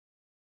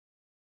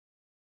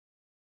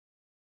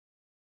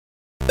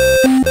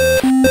What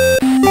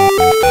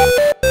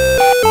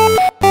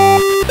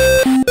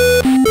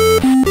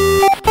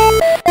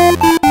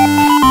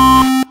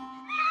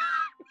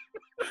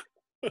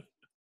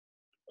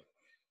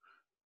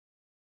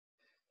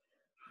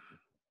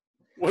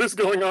is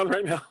going on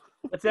right now?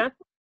 What's that?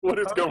 What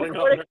is going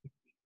on right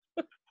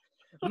now?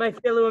 My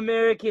fellow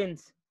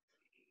Americans,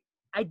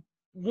 I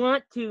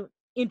want to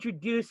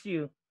introduce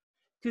you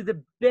to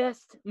the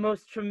best,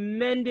 most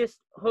tremendous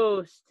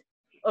host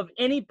of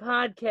any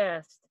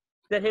podcast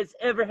that has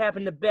ever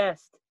happened.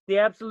 The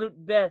absolute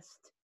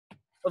best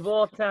of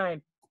all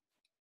time.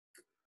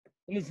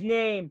 And his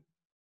name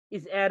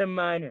is Adam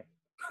Miner.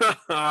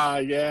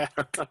 Yeah.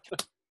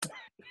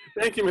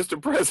 Thank you,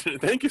 Mr.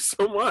 President. Thank you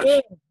so much.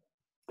 Hey,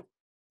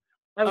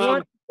 I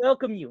want to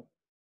welcome you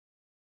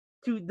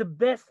to the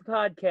best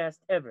podcast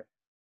ever,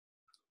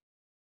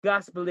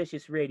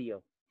 Gospelicious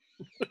Radio.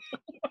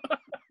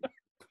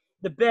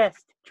 The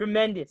best,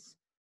 tremendous,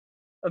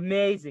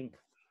 amazing.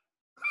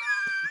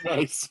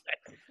 Nice.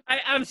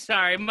 I'm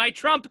sorry, my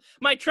Trump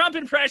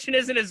impression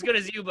isn't as good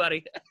as you,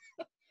 buddy.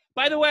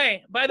 By the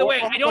way, I don't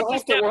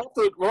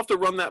we'll have to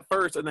run that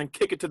first and then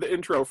kick it to the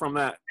intro from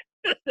that.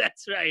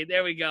 That's right.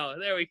 There we go.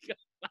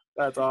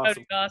 That's awesome.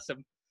 That'd be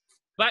awesome.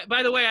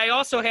 By the way, I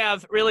also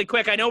have really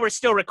quick. I know we're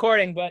still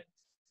recording, but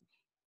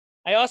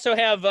I also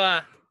have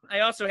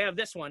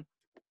this one.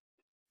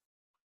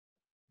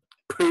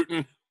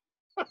 Putin.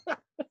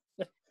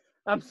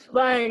 I'm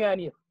spying on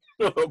you.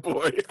 Oh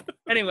boy.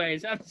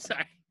 Anyways, I'm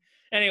sorry.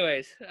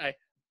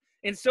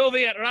 In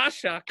Soviet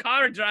Russia,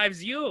 car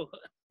drives you.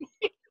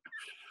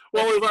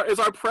 Well, as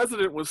our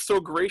president was so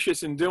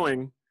gracious in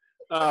doing,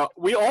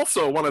 we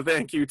also want to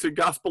thank you to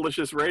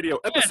Gospelicious Radio,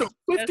 episode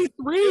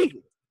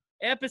 53.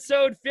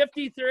 Episode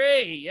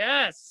 53.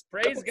 Yes,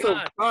 praise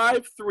God.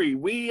 53.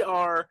 We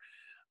are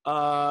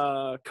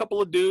a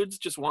couple of dudes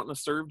just wanting to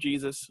serve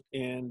Jesus,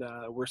 and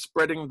we're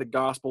spreading the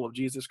gospel of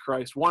Jesus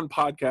Christ one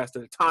podcast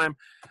at a time.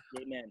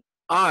 Amen.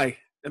 I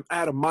am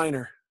Adam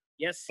Miner.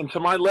 Yes. And to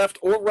my left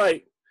or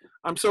right,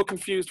 I'm so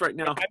confused right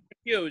now. I'm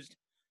confused.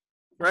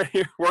 Right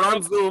here, we're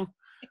on Zoom.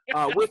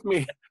 With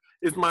me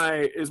is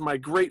my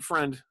great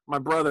friend, my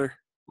brother,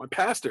 my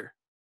pastor,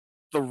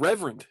 the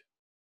Reverend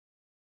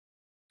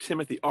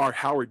Timothy R.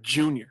 Howard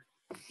Jr.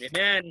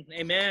 Amen.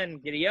 Amen.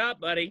 Giddy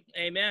up, buddy.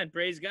 Amen.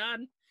 Praise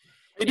God.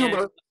 How you doing,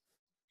 brother?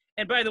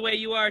 And by the way,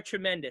 you are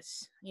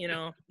tremendous.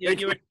 You're a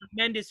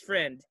tremendous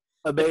friend.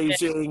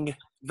 Amazing.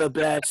 The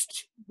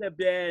best. The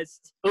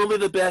best. Only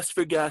the best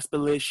for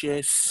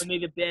Gospelicious. Only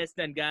the best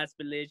on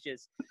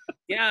Gospelicious.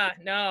 Yeah,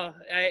 no,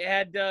 I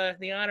had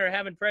the honor of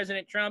having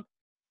President Trump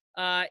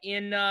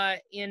in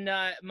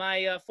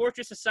my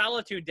Fortress of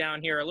Solitude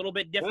down here. A little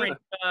bit different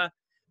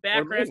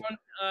background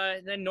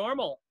than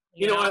normal.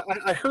 You know,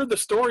 I heard the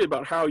story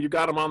about how you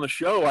got him on the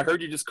show. I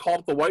heard you just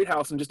called the White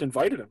House and just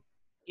invited him.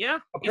 Yeah.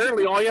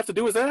 Apparently, all you have to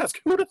do is ask.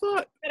 Who would have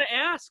thought? You gotta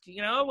ask.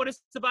 What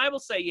does the Bible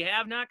say? You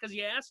have not because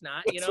you ask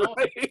not. That's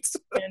right.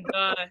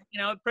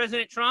 And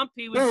President Trump,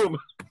 he was. Boom.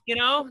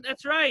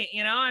 That's right.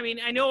 I mean,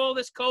 I know all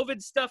this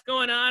COVID stuff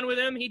going on with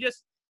him.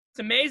 It's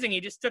amazing.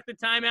 He just took the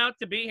time out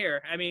to be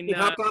here. I mean, he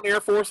hopped on Air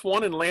Force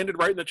One and landed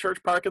right in the church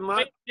parking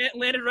lot.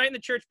 Landed right in the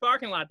church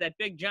parking lot. That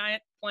big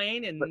giant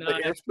plane and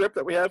the airstrip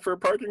that we have for a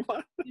parking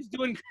lot. He's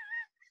doing.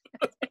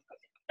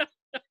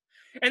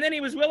 And then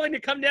he was willing to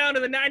come down to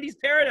the 90s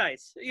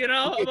paradise,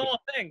 of all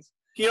things.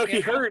 He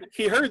heard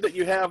that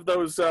you have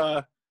those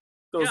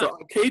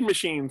arcade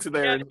machines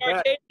there. Yeah, the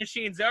arcade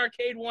machines, the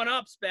arcade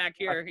one-ups back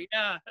here.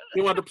 Yeah.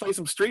 He wanted to play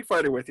some Street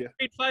Fighter with you.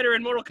 Street Fighter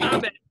and Mortal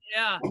Kombat.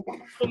 Yeah.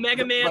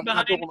 Mega Man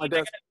behind me.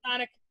 Got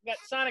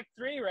Sonic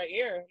 3 right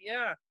here.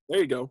 Yeah.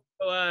 There you go.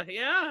 So,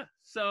 yeah.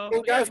 So.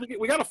 Well, guys,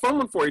 we got a fun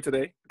one for you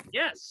today.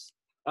 Yes.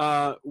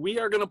 We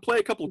are going to play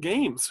a couple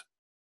games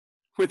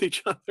with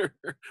each other.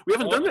 We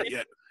haven't done that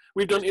yet.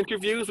 We've done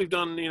interviews. We've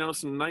done,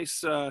 some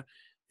nice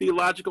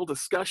theological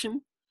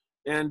discussion.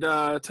 And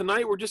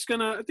tonight we're just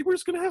gonna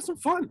have some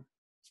fun.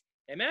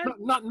 Amen.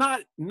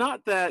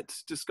 Not that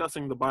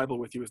discussing the Bible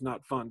with you is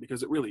not fun,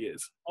 because it really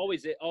is.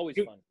 Always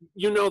fun.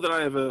 You know that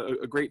I have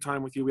a great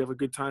time with you. We have a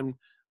good time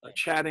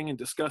chatting and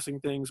discussing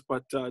things.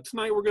 But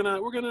tonight we're gonna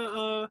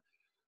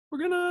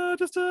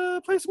just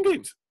play some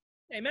games.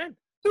 Amen.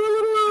 Do a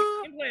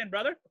little game plan,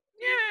 brother.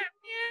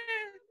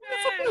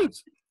 Some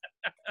games.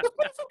 Let's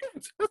play some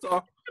games. That's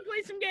all.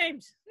 Play some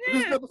games. Yeah.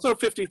 This is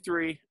episode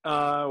 53.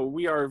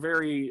 We are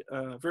very,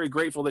 very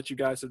grateful that you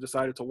guys have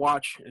decided to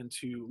watch and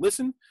to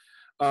listen.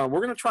 We're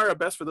going to try our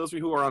best for those of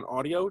you who are on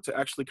audio to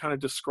actually kind of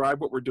describe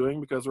what we're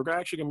doing, because we're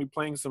actually going to be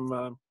playing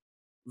some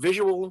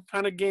visual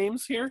kind of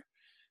games here.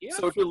 Yeah.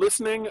 So if you're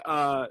listening,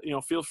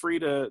 feel free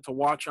to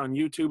watch on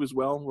YouTube as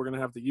well. We're going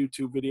to have the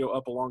YouTube video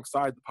up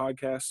alongside the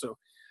podcast. So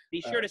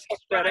be sure to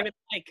subscribe and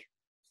like.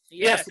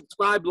 Yes,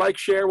 subscribe, like,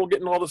 share. We'll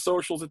get in all the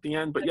socials at the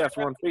end. But yes,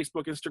 we're on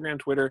Facebook, Instagram,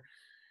 Twitter,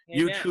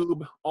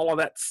 YouTube, all of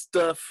that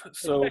stuff.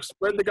 So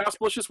spread the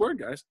Gospelicious word,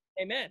 guys.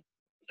 Amen.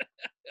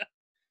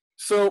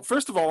 So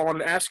first of all, I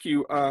wanted to ask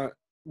you,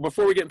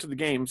 before we get into the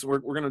games, we're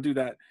going to do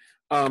that.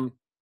 How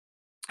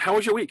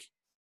was your week?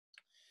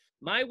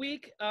 My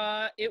week,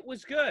 it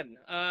was good.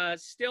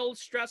 Still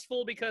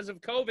stressful because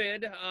of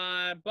COVID,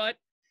 but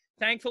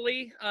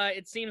thankfully,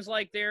 it seems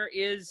like there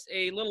is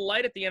a little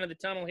light at the end of the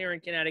tunnel here in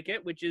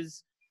Connecticut, which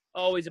is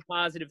always a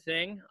positive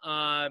thing.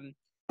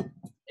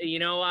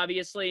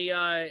 Obviously,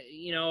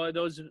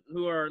 those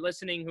who are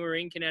listening who are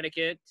in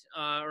Connecticut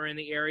or in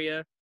the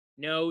area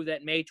know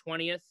that May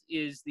 20th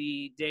is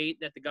the date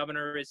that the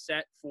governor is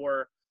set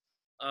for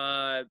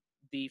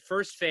the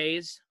first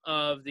phase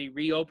of the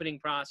reopening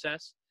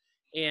process.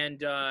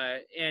 And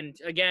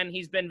again,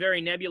 he's been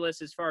very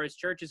nebulous as far as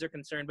churches are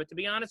concerned. But to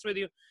be honest with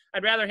you,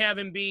 I'd rather have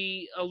him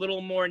be a little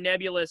more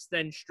nebulous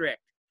than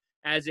strict,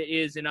 as it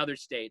is in other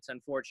states,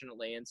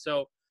 unfortunately. And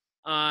so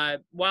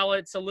while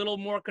it's a little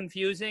more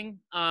confusing,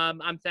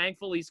 I'm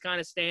thankful he's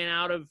kind of staying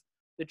out of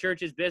the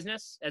church's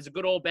business. As a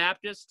good old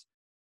Baptist,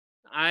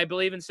 I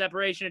believe in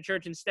separation of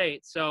church and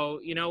state. So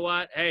you know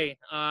what? Hey,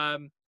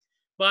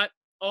 but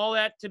all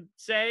that to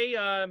say,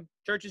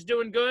 church is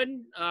doing good.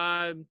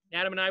 Adam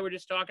and I were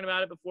just talking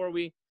about it before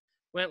we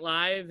went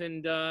live,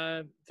 and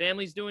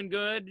family's doing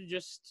good.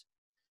 Just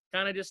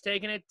kind of just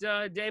taking it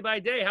day by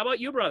day. How about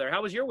you, brother?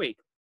 How was your week?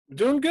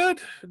 Doing good.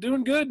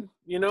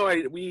 You know,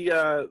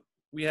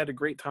 we had a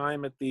great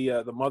time at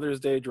the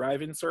Mother's Day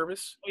drive-in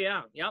service. Oh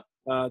yeah, yep.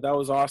 That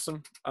was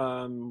awesome.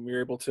 We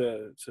were able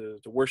to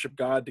worship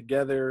God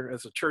together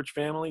as a church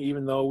family,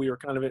 even though we were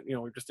kind of we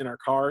were just in our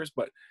cars.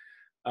 But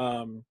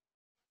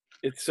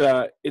it's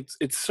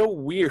so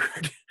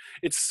weird.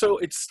 It's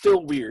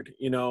still weird,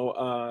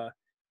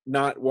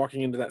 not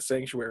walking into that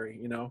sanctuary.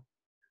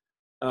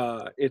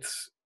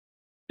 It's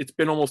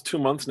been almost 2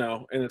 months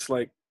now, and it's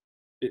like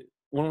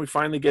when we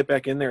finally get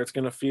back in there, it's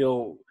gonna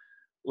feel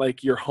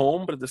like you're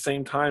home, but at the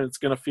same time, it's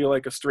gonna feel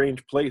like a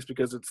strange place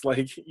because it's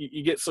like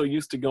you get so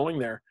used to going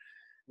there,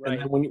 right.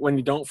 And then when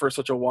you don't for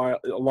such a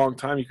long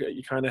time,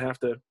 you kind of have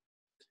to,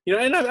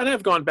 And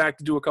I've gone back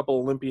to do a couple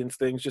Olympians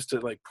things just to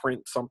like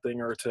print something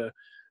or to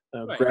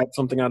right. grab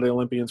something out of the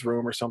Olympians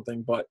room or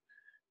something. But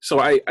so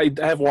I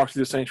have walked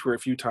through the sanctuary a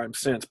few times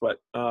since, but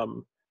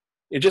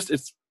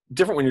it's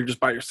different when you're just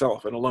by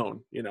yourself and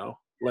alone.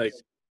 Like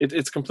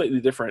it's completely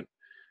different.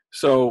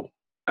 So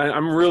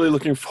I'm really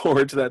looking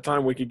forward to that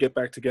time we could get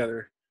back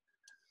together.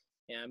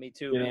 Yeah, me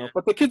too. Man.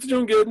 But the kids are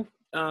doing good.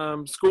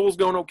 School's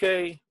going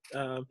okay.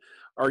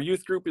 Our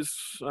youth group is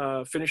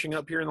finishing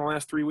up here in the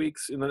last 3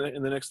 weeks. In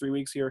the next 3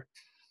 weeks here,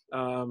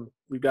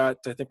 we've got.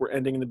 I think we're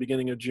ending in the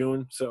beginning of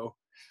June. So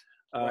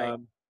right.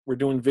 We're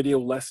doing video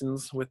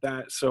lessons with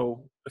that.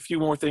 So a few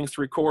more things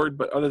to record,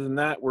 but other than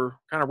that, we're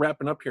kind of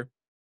wrapping up here.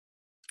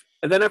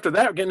 And then after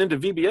that, we're getting into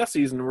VBS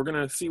season. We're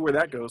going to see where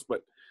that goes.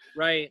 But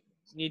right.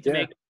 Need to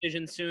make a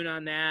decision soon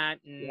on that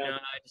and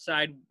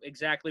decide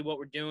exactly what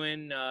we're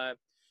doing.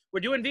 We're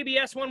doing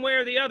VBS one way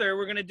or the other.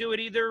 We're going to do it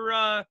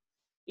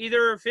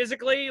either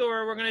physically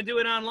or we're going to do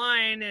it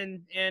online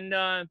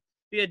and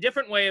be a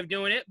different way of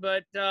doing it.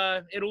 But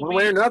it'll one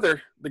way or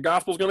another. The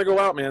gospel's going to go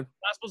out, man.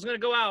 The gospel's going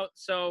to go out.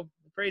 So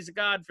praise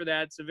God for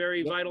that. It's a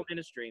very vital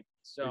ministry.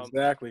 So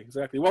exactly.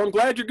 Well, I'm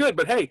glad you're good,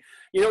 but hey,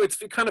 it's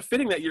kind of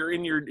fitting that you're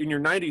in your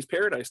 90s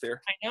paradise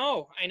there. I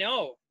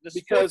know.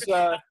 Because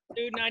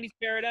dude, 90s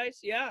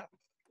paradise, yeah.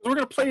 We're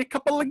gonna play a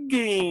couple of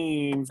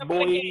games,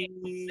 boys.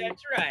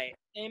 That's right.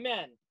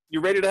 Amen. You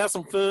ready to have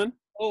some fun?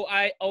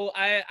 I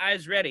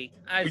was ready.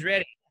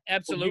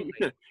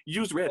 Absolutely.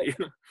 You's ready.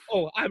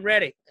 I'm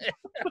ready.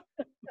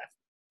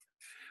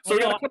 So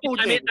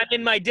I'm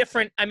in my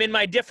different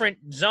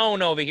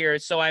zone over here.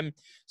 So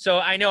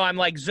I know I'm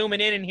like zooming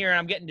in here and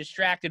I'm getting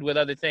distracted with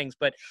other things,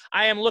 but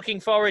I am looking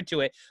forward to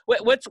it.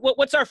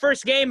 What's our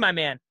first game, my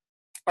man?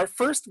 Our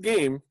first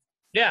game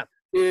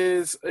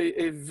is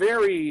a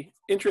very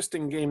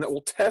interesting game that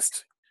will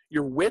test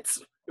your wits.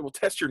 It will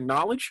test your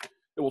knowledge.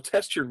 It will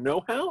test your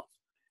know-how.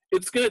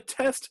 It's going to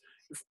test,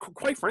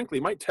 quite frankly,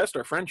 it might test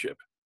our friendship.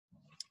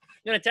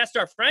 You're going to test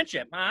our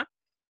friendship, huh?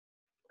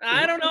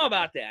 I don't know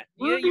about that.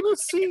 We're going to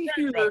see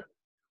here.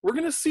 We're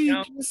going to see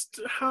just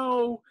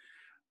how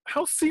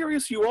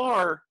serious you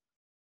are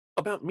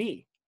about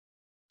me.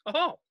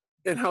 Oh.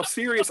 And how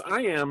serious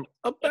I am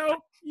about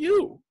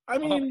you. I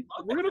mean,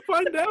 we're going to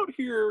find out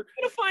here. We're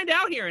going to find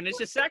out here in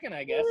just a second,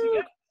 I guess.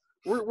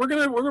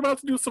 We're about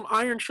to do some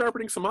iron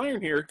sharpening some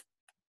iron here.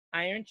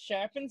 Iron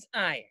sharpens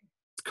iron.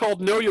 It's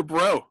called Know Your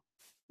Bro.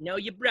 Know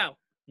your bro.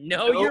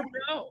 Know your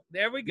bro.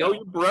 There we go. Know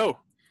your bro.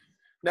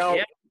 Now,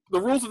 the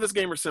rules of this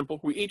game are simple.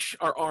 We each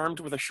are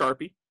armed with a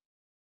Sharpie.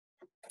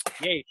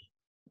 Yay.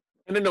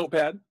 And a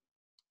notepad.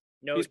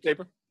 Piece of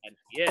paper.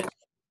 Yes.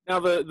 Now,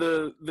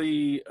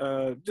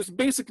 the just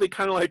basically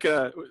kind of like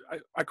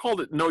I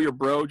called it Know Your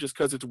Bro just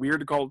because it's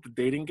weird to call it the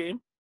dating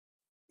game.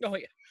 Oh,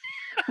 yeah.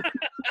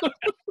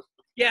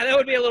 Yeah, that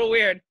would be a little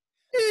weird.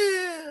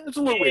 Yeah, it's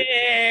a little weird.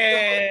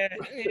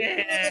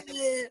 Yeah.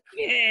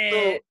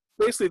 So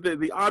basically,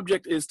 the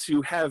object is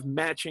to have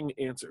matching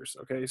answers.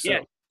 Okay,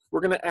 so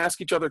we're going to ask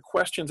each other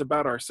questions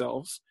about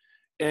ourselves,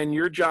 and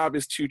your job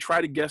is to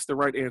try to guess the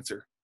right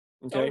answer.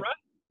 Okay. All right.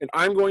 And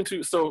I'm going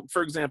to, so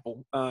for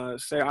example,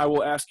 say I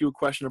will ask you a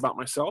question about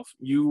myself.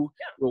 You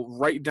will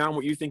write down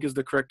what you think is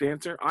the correct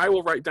answer. I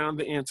will write down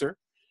the answer.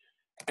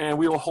 and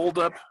we will hold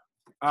up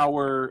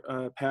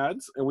our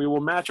pads, and we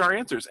will match our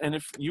answers. And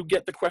if you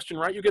get the question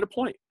right, you get a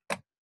point.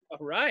 All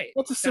right.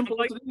 That's as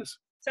simple as it is.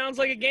 Sounds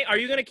like a game. Are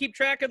you going to keep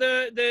track of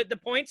the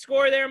point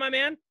score there, my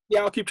man?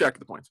 Yeah, I'll keep track of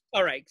the points.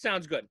 All right.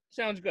 Sounds good.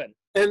 Sounds good.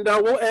 And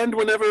we'll end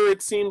whenever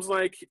it seems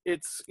like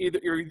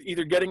you're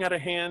either getting out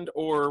of hand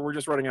or we're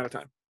just running out of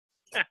time.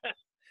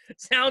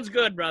 Sounds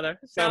good, brother.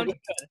 Sounds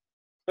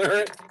good. All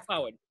right.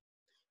 Forward.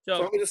 So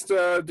let me just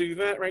do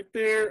that right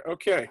there.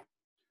 Okay.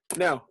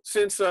 Now,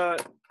 since do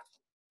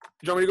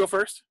you want me to go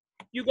first?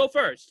 You go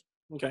first.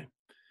 Okay.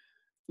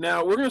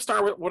 Now we're going to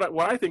start with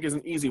what I think is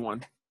an easy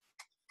one.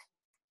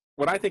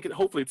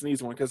 Hopefully it's an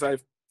easy one because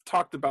I've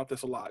talked about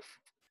this a lot.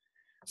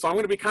 So I'm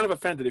going to be kind of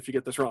offended if you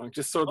get this wrong,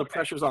 just so the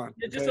pressure's on.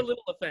 You're just a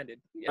little offended.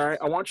 Yes. All right.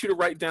 I want you to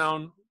write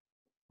down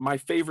my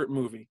favorite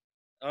movie.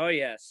 Oh,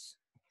 yes.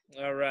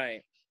 All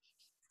right.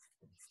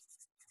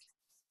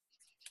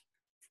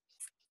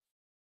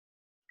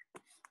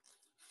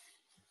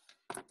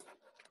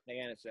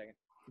 Hang on a second.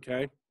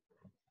 Okay.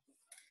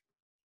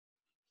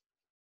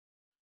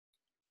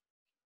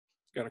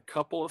 Got a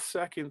couple of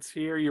seconds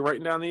here. You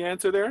writing down the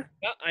answer there?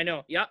 Yeah, I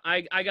know. Yeah,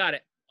 I got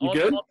it. You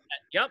good?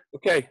 Yep.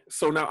 Okay,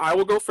 so now I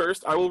will go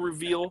first. I will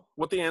reveal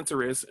what the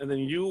answer is, and then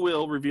you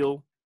will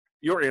reveal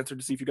your answer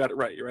to see if you got it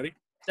right. You ready?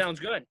 Sounds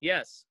good.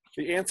 Yes.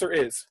 The answer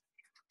is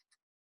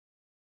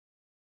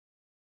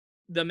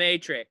The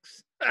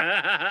Matrix.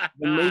 The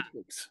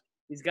Matrix.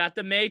 He's got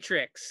The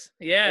Matrix.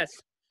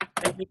 Yes.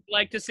 And would you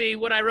like to see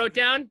what I wrote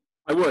down?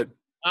 I would.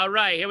 All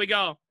right, here we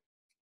go.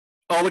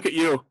 Oh, look at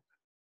you.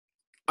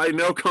 I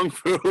know Kung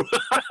Fu.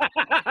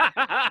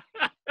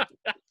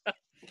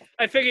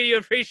 I figure you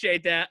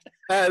appreciate that.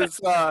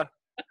 As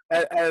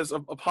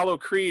Apollo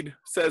Creed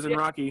says in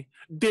Rocky,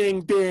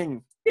 ding,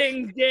 ding.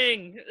 Ding,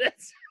 ding.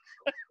 That's...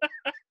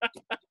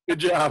 Good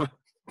job.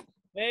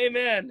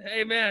 Amen.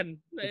 Amen.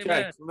 Okay,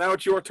 Amen. so now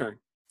it's your turn.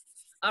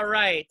 All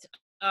right.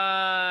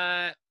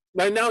 Now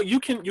you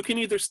can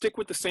either stick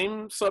with the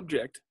same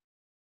subject,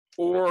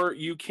 or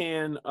you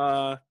can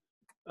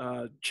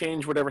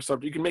change whatever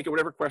subject. You can make it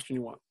whatever question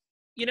you want.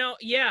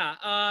 Yeah.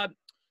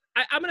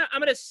 I'm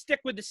gonna stick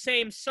with the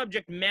same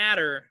subject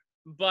matter,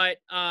 but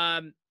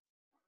I'm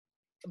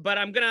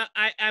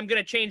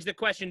gonna change the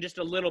question just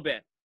a little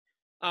bit.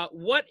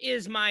 What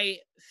is my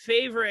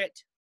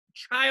favorite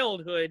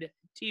childhood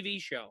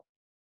TV show?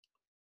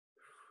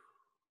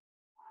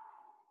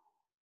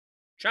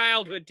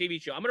 Childhood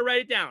TV show. I'm gonna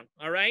write it down.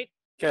 All right.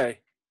 Okay.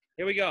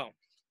 Here we go.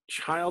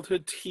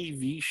 Childhood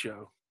TV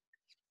show.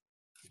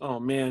 Oh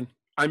man,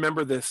 I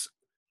remember this.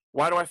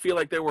 Why do I feel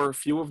like there were a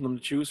few of them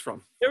to choose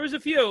from? There was a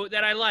few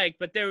that I liked,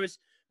 but there's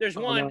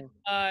one.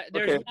 No.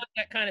 There's Okay. one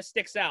that kind of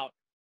sticks out.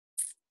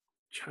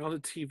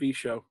 Childhood TV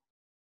show.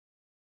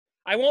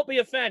 I won't be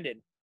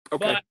offended.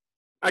 Okay.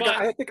 But,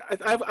 I think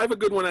I have a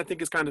good one. I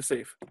think is kind of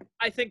safe.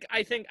 I think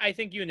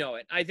you know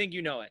it. I think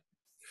you know it.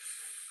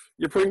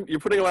 You're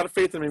putting a lot of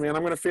faith in me, man.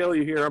 I'm going to fail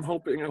you here. I'm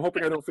hoping I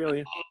don't fail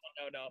you.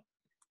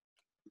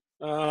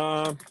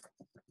 No.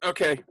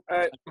 Okay.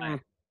 All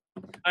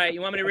right,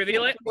 you want me to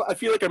reveal it? I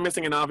feel like I'm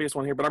missing an obvious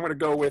one here, but I'm going to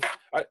go with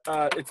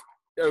it's.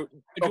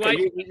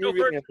 Okay, you go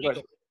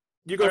first?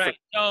 You go All right,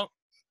 so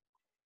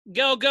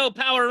go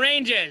Power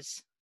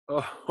Rangers.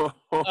 Oh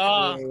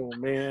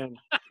man.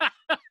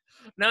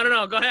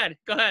 No. Go ahead.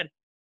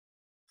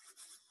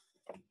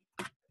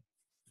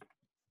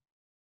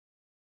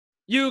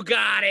 You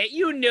got it.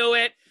 You knew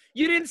it.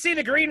 You didn't see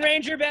the Green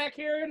Ranger back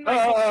here in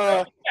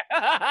my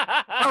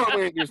Power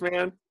Rangers,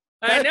 man.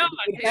 I know.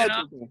 It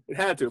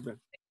had to have been.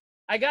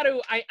 I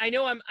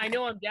know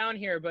I'm down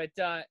here, but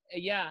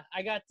yeah,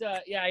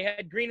 I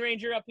had Green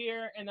Ranger up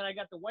here, and then I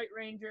got the White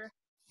Ranger,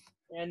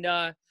 and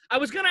I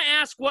was gonna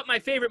ask what my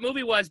favorite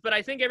movie was, but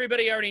I think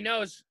everybody already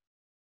knows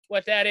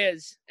what that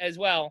is as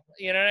well.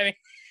 You know what I mean?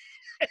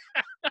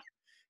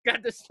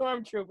 Got the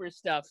Stormtrooper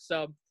stuff,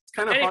 so it's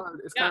kind of hard.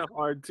 It's kind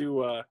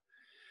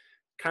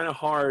of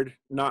hard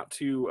not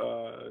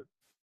to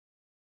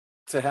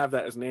have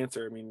that as an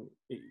answer. I mean,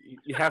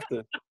 you have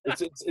to.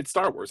 It's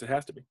Star Wars. It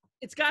has to be.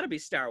 It's got to be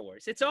Star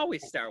Wars. It's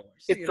always Star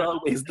Wars. It's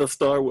always the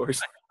Star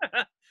Wars.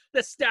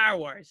 The Star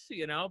Wars,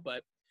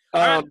 but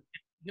right,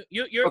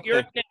 you're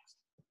okay. next.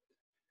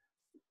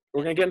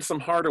 We're gonna get into some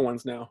harder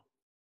ones now.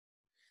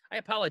 I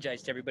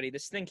apologize to everybody.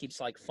 This thing keeps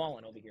like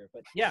falling over here,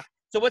 but yeah.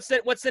 So what's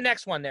the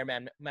next one there,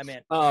 man, my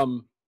man?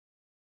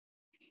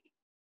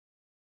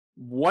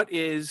 What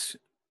is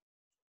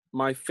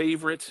my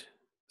favorite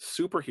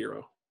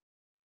superhero?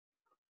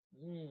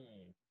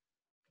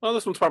 Well,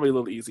 this one's probably a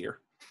little easier.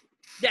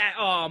 Yeah.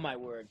 Oh my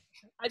word!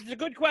 It's a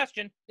good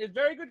question. It's a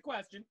very good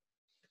question,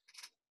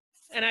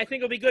 and I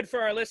think it'll be good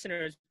for our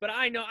listeners. But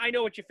I know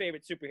what your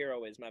favorite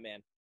superhero is, my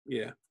man.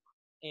 Yeah.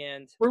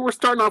 And we're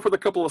starting off with a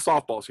couple of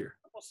softballs here.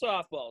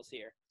 Softballs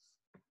here.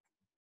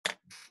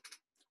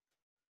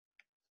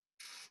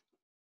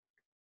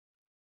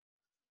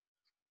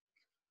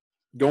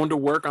 Going to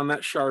work on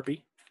that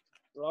Sharpie.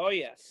 Oh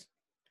yes.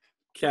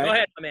 Okay. Go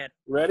ahead, my man.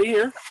 Ready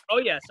here? Oh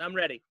yes, I'm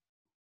ready.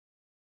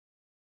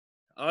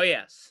 Oh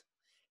yes.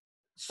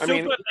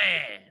 Superman.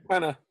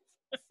 Kind of.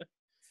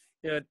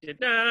 I've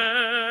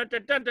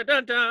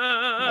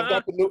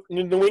got the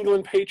New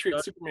England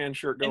Patriots Superman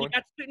shirt going. And you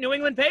got the New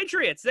England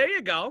Patriots. There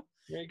you go.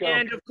 There you go.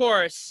 And, of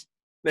course,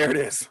 there it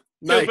is.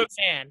 Nice.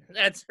 Superman.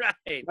 That's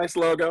right. Nice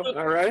logo.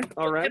 All right.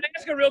 All right. Can I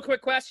ask a real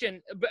quick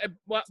question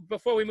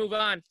before we move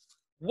on?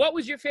 What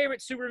was your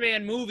favorite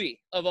Superman movie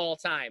of all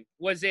time?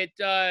 Was it,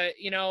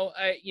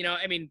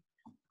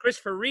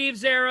 Christopher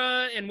Reeves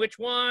era, and which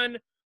one?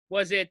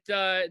 Was it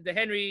the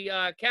Henry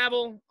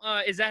Cavill?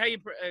 Is that how you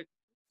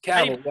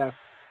Cavill, yeah.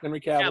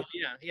 Henry Cavill.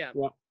 Yeah.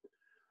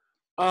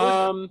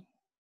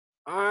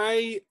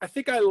 I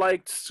think I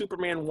liked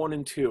Superman 1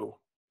 and 2,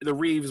 the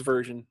Reeves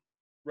version.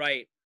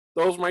 Right.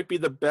 Those might be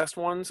the best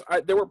ones.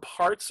 There were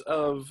parts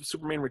of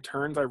Superman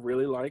Returns I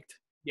really liked.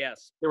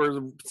 Yes. There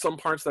were some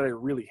parts that I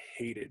really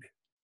hated.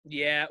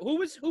 Yeah.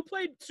 Who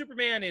played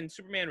Superman in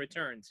Superman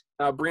Returns?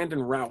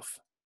 Brandon Routh.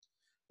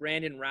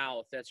 Brandon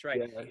Routh, that's right.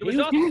 Yeah.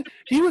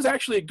 He was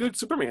actually a good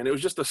Superman. It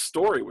was just the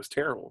story was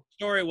terrible.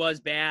 Story was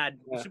bad.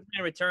 Yeah.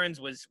 Superman Returns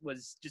was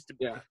just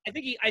yeah. I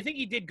think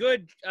he did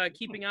good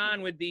keeping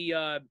on with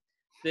the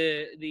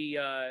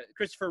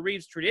Christopher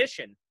Reeves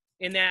tradition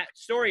in that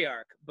story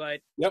arc.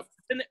 But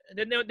then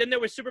there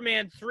was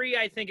Superman 3,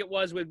 I think it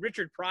was, with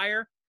Richard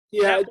Pryor.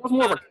 Yeah, it was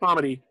more of a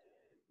comedy.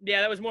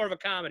 Yeah, that was more of a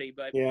comedy,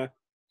 but yeah,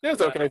 it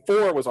was okay.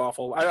 4 was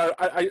awful.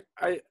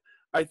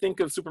 I think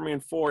of Superman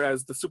 4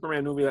 as the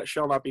Superman movie that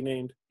shall not be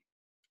named.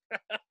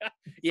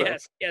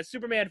 Yes,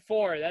 Superman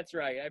 4. That's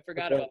right. I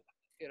forgot about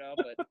that,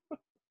 But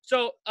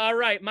so, all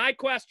right. My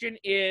question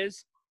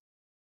is,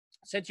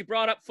 since you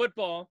brought up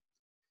football,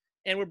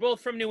 and we're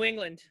both from New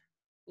England,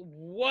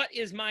 what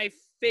is my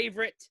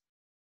favorite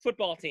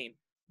football team?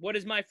 What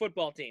is my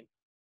football team?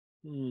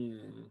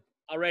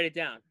 I'll write it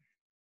down.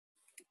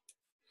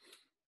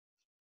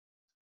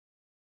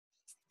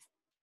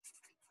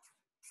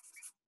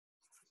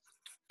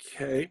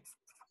 Okay.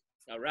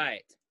 All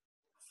right.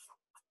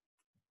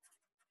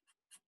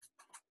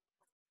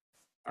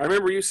 I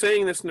remember you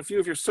saying this in a few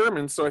of your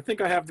sermons, so I think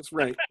I have this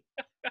right.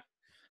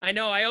 I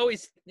know. I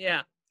always,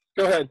 Go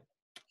ahead.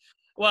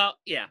 Well,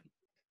 yeah.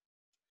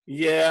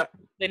 Yeah.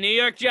 The New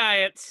York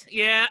Giants.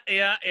 Yeah.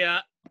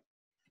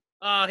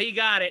 Oh, he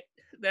got it.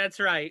 That's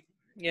right.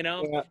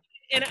 Yeah.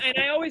 And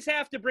I always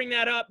have to bring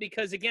that up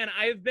because, again,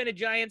 I've been a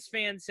Giants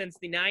fan since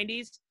the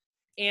 90s.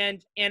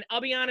 And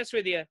I'll be honest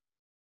with you,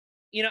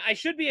 I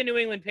should be a New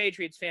England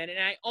Patriots fan. And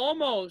I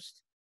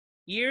almost,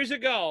 years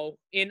ago,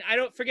 I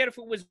don't forget if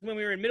it was when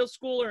we were in middle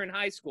school or in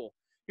high school.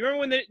 You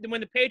remember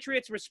when the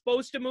Patriots were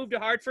supposed to move to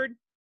Hartford?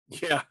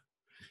 Yeah.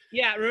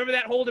 Yeah, remember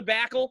that whole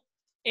debacle?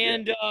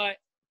 And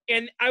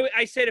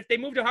I said, if they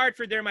move to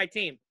Hartford, they're my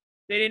team.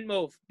 They didn't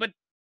move. But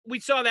we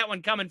saw that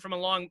one coming from a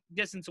long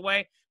distance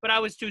away, but I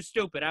was too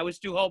stupid. I was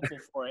too hopeful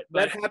for it.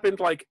 But that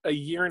happened like a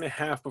year and a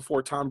half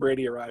before Tom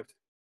Brady arrived.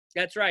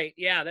 That's right.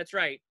 Yeah, that's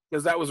right.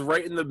 Because that was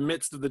right in the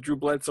midst of the Drew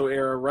Bledsoe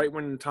era, right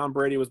when Tom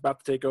Brady was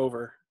about to take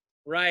over.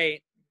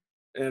 Right.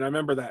 And I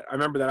remember that. I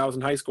was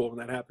in high school when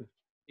that happened.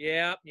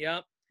 Yep.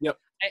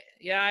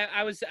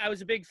 I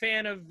was a big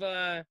fan of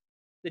the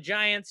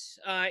Giants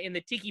in the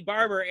Tiki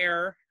Barber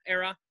era,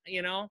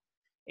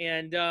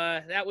 and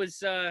that was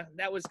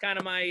kind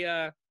of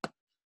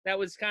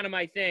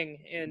my thing.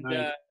 And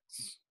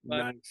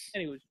nice.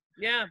 Anyways,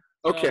 yeah.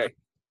 Okay.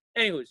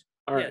 Anyways,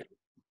 all right.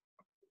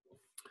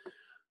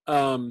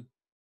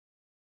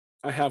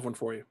 I have one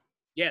for you.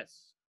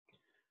 Yes.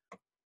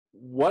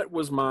 What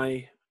was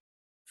my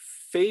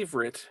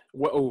favorite?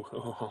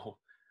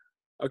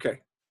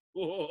 Okay.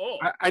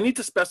 I need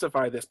to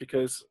specify this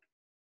because.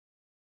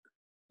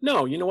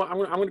 No, you know what? I'm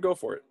going to go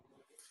for it.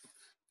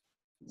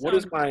 What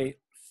is my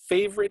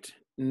favorite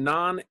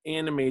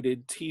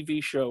non-animated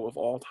TV show of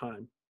all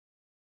time?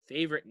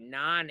 Favorite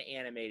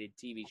non-animated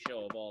TV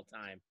show of all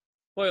time.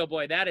 Boy, oh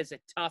boy, that is a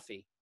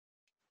toughie.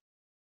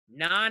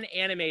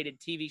 Non-animated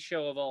TV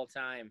show of all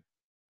time.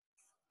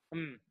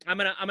 I'm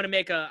gonna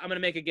make a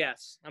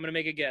guess. I'm gonna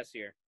make a guess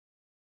here.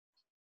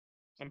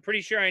 I'm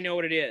pretty sure I know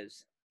what it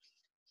is.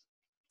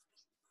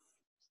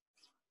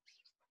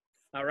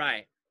 All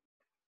right.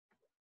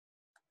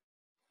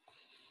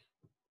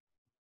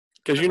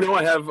 Because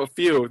I have a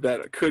few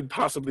that could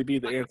possibly be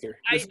the answer.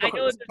 I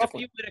know there's a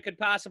few that it could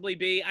possibly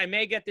be. I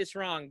may get this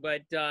wrong,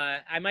 but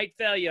I might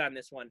fail you on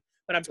this one.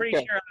 But I'm pretty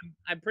sure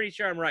I'm pretty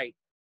sure I'm right.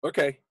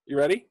 Okay, you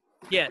ready?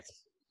 Yes.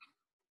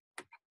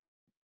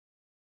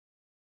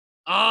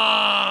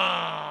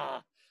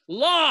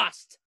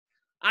 Lost.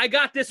 I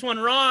got this one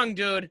wrong,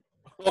 dude.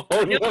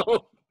 Oh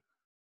no.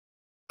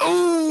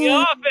 Oh, The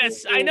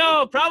Office. I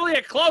know, probably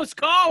a close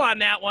call on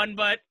that one,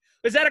 but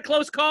was that a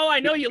close call? I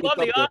know you love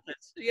The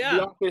Office. Yeah.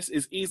 The Office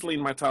is easily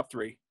in my top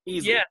 3.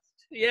 Easily.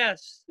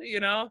 Yes.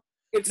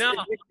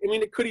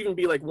 It could even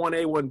be like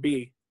 1A,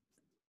 1B.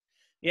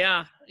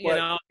 Yeah,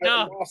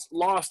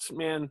 Lost,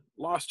 man.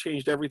 Lost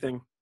changed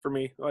everything for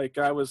me. Like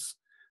that was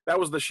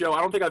the show.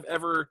 I don't think I've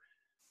ever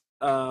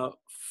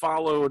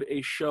followed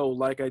a show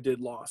like I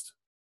did Lost.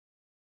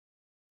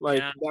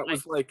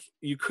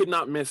 You could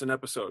not miss an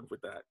episode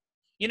with that.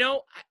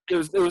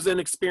 It was an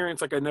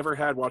experience like I never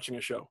had watching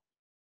a show.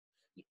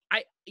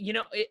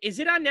 Is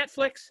it on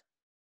Netflix?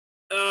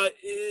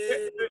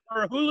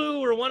 Or Hulu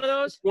or one of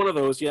those? One of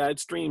those, yeah. It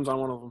streams on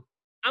one of them.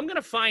 I'm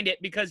gonna find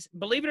it because,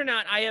 believe it or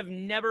not, I have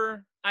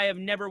never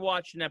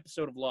watched an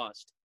episode of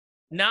Lost.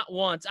 Not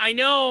once. I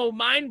know,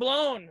 mind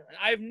blown.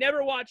 I've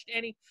never watched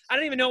any. I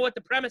don't even know what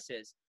the premise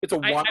is. It's a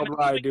wild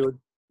ride, dude.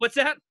 What's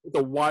that? It's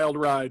a wild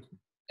ride.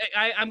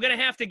 I'm gonna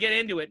have to get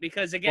into it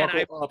because, again,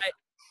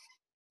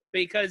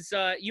 because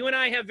you and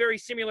I have very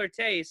similar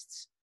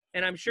tastes,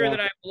 and I'm sure that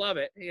I love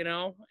it. You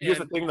know. Here's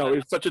the thing, though.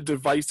 It's such a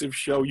divisive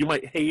show. You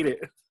might hate it.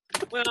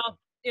 Well,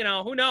 you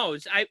know, who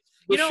knows?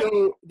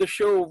 The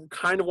show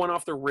kind of went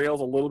off the rails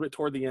a little bit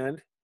toward the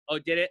end. Oh,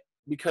 did it?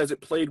 Because it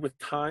played with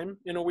time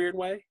in a weird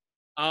way.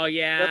 Oh,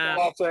 yeah. That's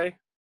all I'll say.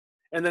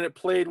 And then it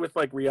played with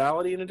like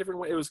reality in a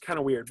different way. It was kind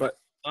of weird, but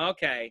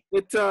okay.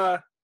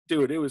 The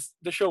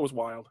show was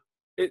wild.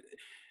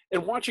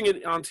 And watching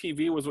it on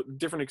TV was a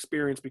different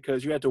experience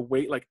because you had to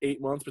wait like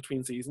 8 months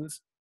between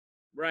seasons.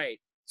 Right.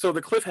 So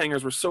the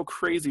cliffhangers were so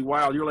crazy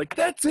wild. You're like,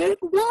 that's it?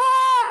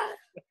 What?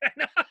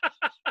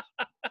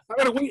 I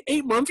gotta wait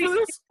 8 months for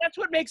this? That's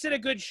what makes it a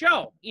good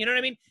show. You know what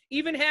I mean?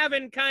 Even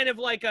having kind of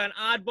like an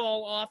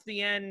oddball off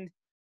the end,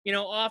 you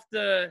know, off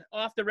the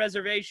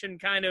reservation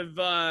kind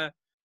of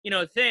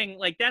thing,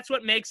 like that's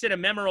what makes it a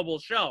memorable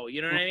show.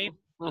 You know what I mean?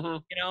 Mm-hmm.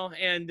 You know,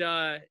 and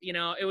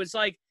it was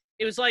like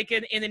in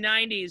the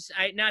 90s,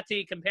 not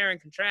to compare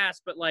and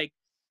contrast, but like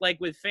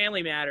with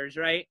Family Matters,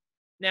 right?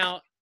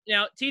 Now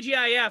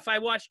TGIF, I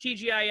watched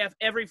TGIF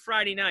every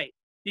Friday night.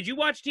 Did you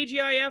watch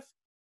TGIF?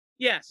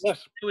 Yes. It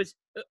was,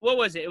 what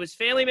was it? It was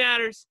Family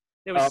Matters.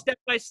 There was Step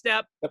by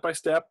Step. Step by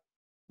Step.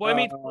 Boy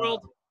Meets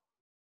World.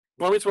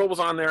 Boy Meets World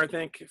was on there, I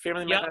think.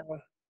 Family Matters.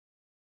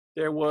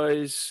 There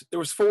was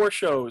 4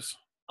 shows.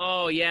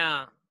 Oh,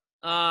 yeah.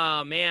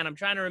 Oh, man. I'm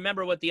trying to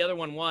remember what the other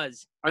one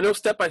was. I know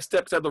Step by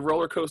Step had the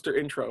roller coaster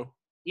intro.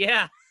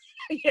 Yeah.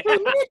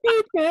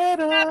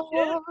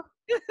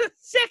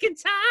 Second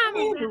time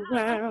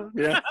around.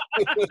 Yeah.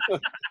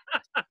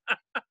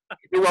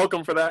 You're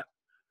welcome for that.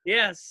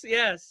 Yes.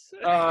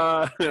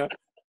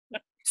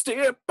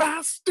 Step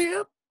by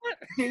step.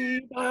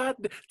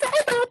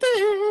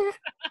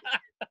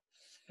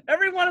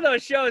 Every one of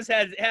those shows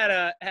had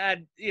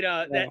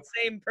that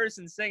same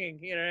person singing,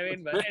 you know what I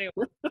mean? But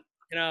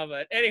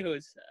anyway,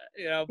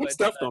 good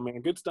stuff though,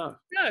 man. Good stuff.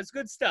 Yeah, it's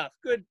good stuff.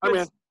 Good. All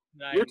right,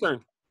 man. Your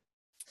turn.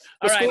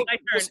 All right, my turn.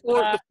 The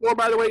score,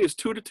 by the way, is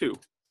 2-2.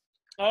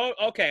 Oh,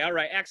 okay. All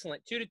right,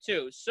 excellent.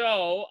 2-2.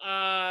 So,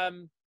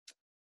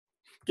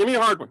 give me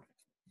a hard one.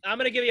 I'm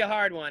gonna give you a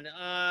hard one.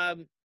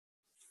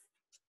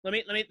 Let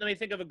me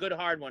think of a good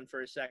hard one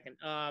for a second.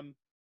 All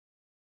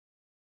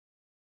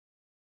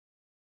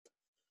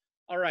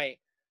right.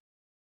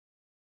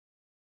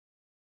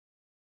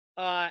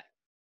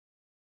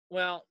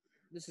 Well,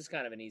 this is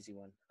kind of an easy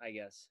one, I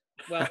guess.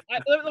 Well,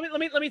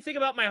 let me think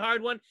about my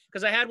hard one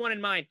because I had one in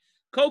mind.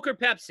 Coke or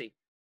Pepsi?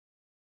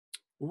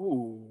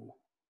 Ooh,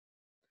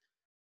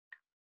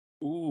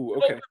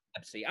 okay. Coke or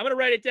Pepsi. I'm gonna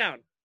write it down.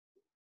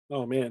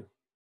 Oh man.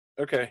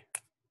 Okay.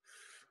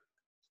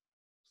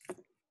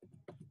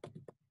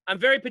 I'm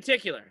very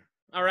particular.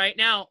 All right.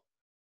 Now,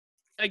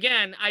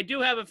 again, I do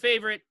have a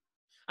favorite.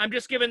 I'm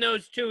just giving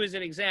those two as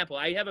an example.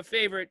 I have a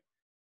favorite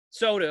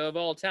soda of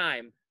all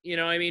time. You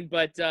know what I mean?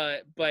 But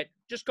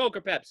just Coke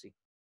or Pepsi.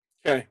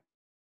 Okay.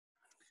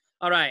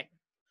 All right.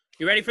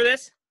 You ready for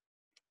this?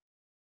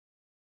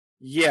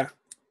 Yeah.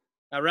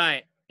 All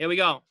right. Here we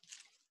go.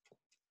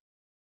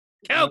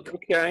 Coke.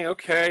 Okay.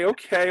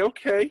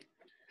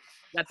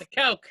 Got the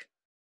Coke.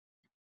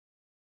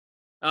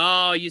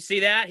 Oh, you see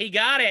that? He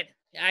got it.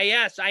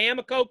 Yes, I am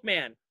a Coke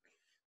man.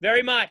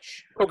 Very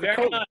much.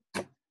 Coca-Cola.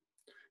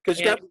 Because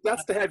you got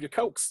to have your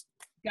Cokes.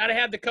 Got to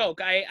have the Coke.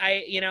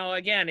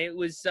 Again, it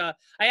was. I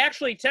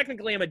actually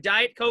technically am a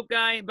Diet Coke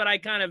guy, but I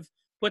kind of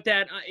put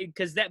that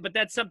but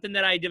that's something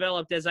that I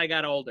developed as I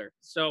got older.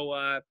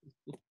 So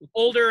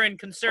older and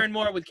concerned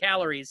more with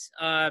calories.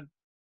 I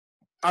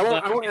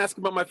won't ask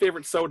about my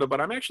favorite soda,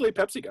 but I'm actually a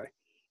Pepsi guy.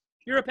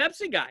 You're a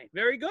Pepsi guy.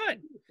 Very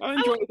good. I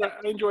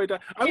enjoy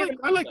that.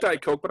 I like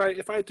Diet Coke, but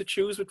if I had to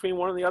choose between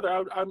one and the other,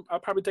 I'll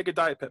probably take a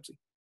Diet Pepsi.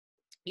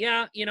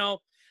 Yeah,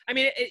 I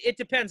mean, it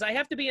depends. I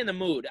have to be in the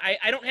mood.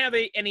 I don't have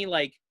any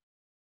like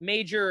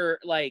major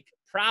like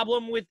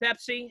problem with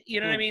Pepsi. You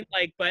know what I mean?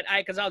 Like, but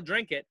because I'll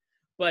drink it.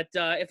 But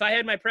if I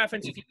had my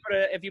preference, if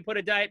you put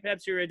a Diet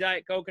Pepsi or a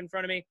Diet Coke in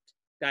front of me,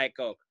 Diet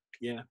Coke.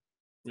 Yeah.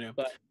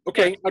 But,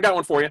 okay, I got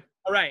one for you.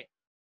 All right.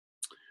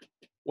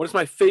 What is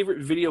my favorite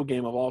video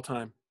game of all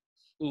time?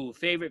 Ooh,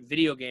 favorite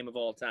video game of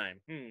all time.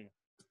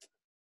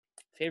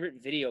 Favorite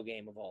video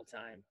game of all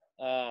time.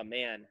 Oh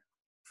man.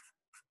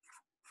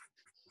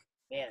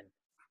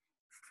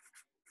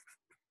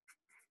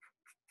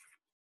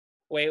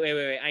 Wait.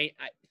 I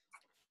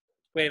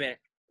wait a minute.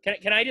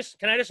 Can I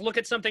just look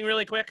at something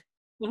really quick?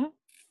 Mm-hmm.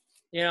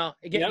 Yeah,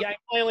 I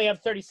only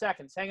have 30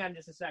 seconds. Hang on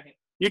just a second.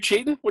 You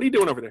cheating? What are you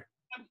doing over there?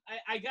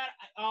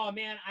 Oh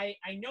man,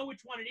 I know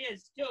which one it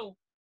is too,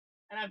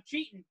 and I'm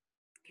cheating.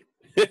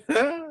 You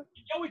know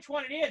which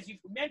one it is. You've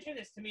mentioned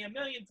this to me a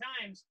million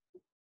times.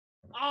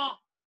 Oh,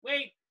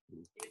 wait.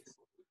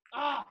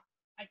 I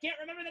can't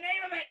remember the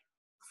name of it.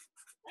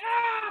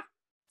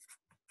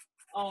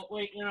 Oh,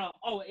 wait, no.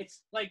 Oh,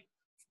 it's like,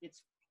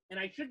 and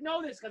I should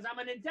know this because I'm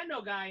a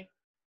Nintendo guy.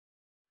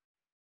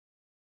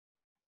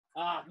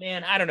 Oh,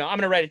 man, I don't know. I'm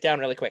going to write it down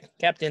really quick.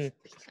 Captain,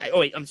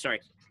 wait, I'm sorry.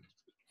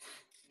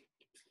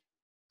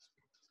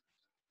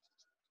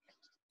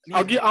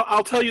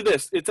 I'll tell you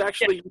this. It's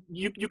actually,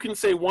 you can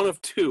say one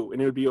of two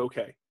and it would be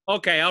okay.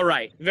 Okay, all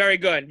right. Very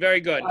good, very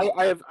good.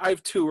 I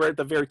have two right at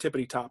the very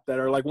tippity top that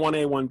are like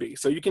 1A, 1B.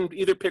 So you can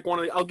either pick one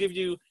of the, I'll give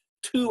you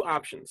two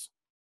options.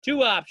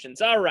 Two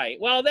options. All right.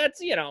 Well, that's,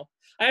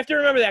 I have to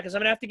remember that because I'm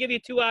going to have to give you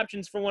two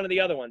options for one of the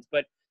other ones.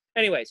 But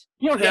anyways.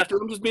 You don't have to.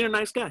 I'm just being a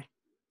nice guy.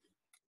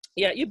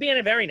 Yeah, you're being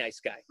a very nice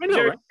guy. I know,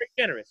 very, right? very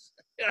generous.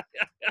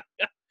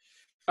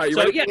 Are you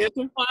so, ready yeah, for the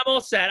answer? I'm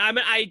all set.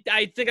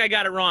 I think I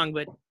got it wrong,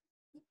 but.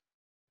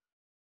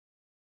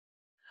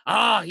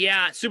 Oh,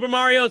 yeah. Super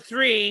Mario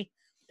 3.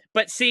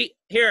 But see,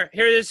 here,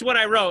 this is what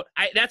I wrote.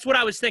 That's what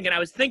I was thinking. I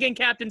was thinking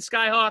Captain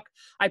Skyhawk.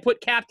 I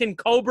put Captain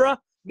Cobra.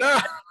 No.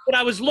 That's what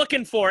I was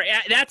looking for.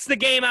 That's the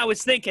game I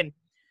was thinking.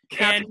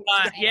 Captain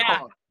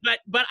yeah,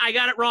 but I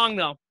got it wrong,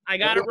 though. I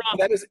got it wrong.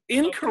 That is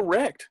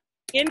incorrect.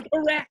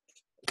 Incorrect.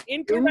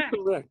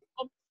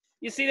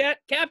 You see that?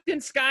 Captain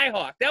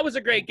Skyhawk. That was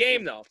a great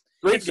game, though.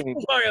 Great game.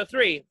 Super Mario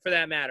 3, for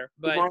that matter.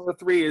 But Super Mario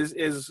 3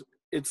 is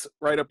it's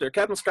right up there.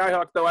 Captain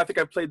Skyhawk, though, I think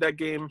I've played that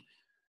game.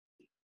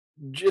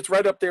 It's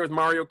right up there with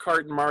Mario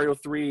Kart and Mario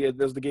 3.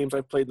 Those are the games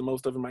I've played the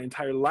most of in my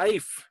entire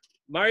life.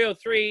 Mario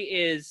 3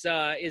 is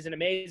an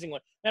amazing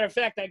one. Matter of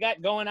fact, I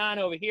got going on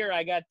over here.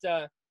 I got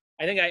I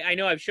think I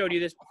know I've showed you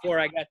this before.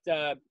 I got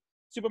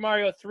Super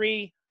Mario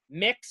 3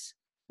 Mix,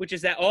 which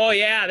is that. Oh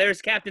yeah,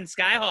 there's Captain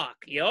Skyhawk.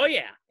 Oh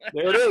yeah.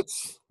 There it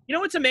is. You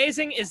know what's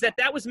amazing is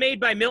that was made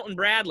by Milton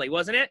Bradley,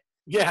 wasn't it?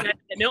 Yeah.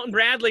 Milton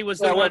Bradley was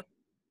the one,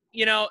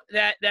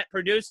 that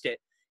produced it.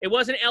 It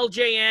wasn't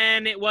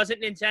LJN. It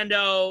wasn't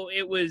Nintendo.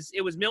 It was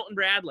Milton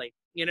Bradley.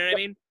 You know what I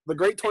mean? The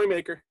great toy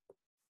maker.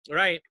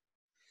 Right.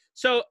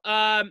 So,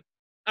 all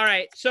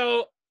right.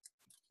 So,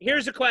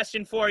 here's a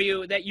question for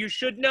you that you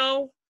should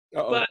know,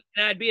 but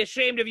I'd be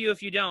ashamed of you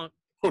if you don't.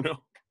 Oh no.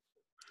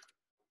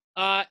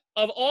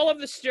 Of all of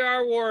the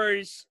Star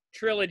Wars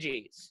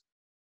trilogies,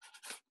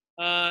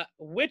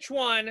 which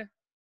one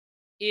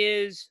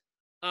is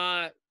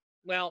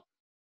well?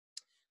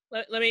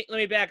 Let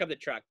me back up the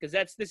truck because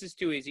this is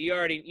too easy. You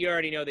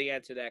already know the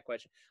answer to that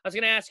question. I was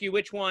going to ask you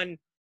which one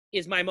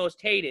is my most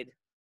hated.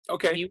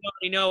 Okay. And you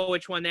already know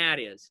which one that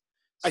is.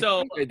 So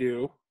I think I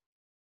do.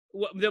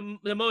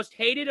 The most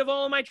hated of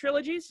all of my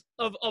trilogies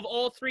of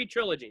all three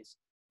trilogies.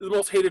 The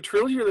most hated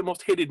trilogy or the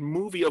most hated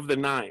movie of the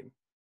 9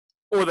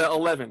 or the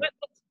 11?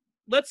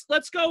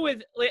 Let's go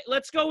with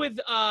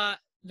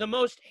the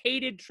most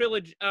hated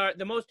trilogy.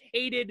 The most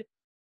hated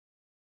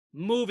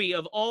movie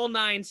of all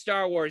 9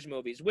 Star Wars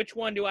movies. Which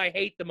one do I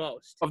hate the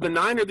most? Of the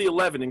 9 or the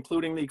 11,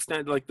 including the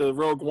extent like the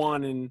Rogue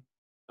One and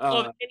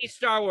of any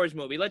Star Wars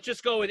movie. Let's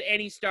just go with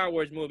any Star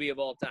Wars movie of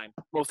all time.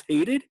 Most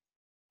hated?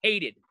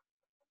 Hated.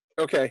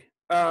 Okay.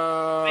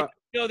 I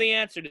know the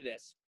answer to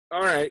this.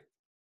 All right.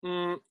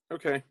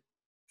 Okay.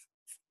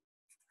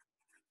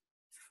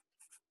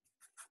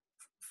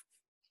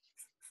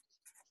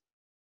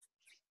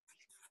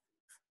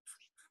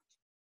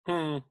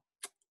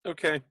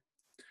 Okay.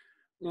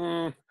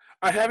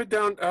 I have it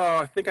down.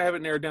 I think I have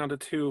it narrowed down to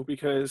 2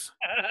 because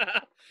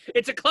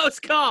it's a close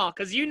call.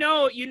 Because you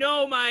know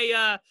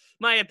my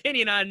my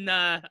opinion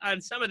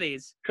on some of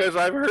these. Because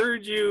I've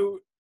heard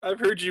you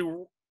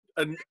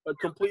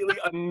completely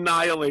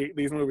annihilate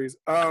these movies.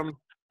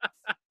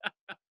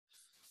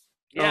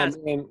 Yes.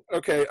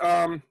 Okay.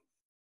 All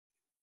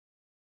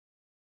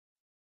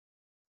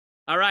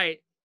right.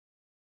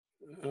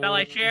 Shall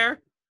I share?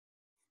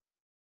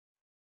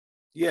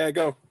 Yeah,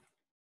 go.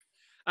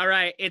 All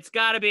right, it's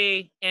got to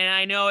be, and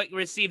I know it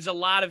receives a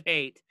lot of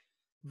hate,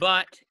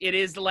 but it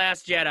is The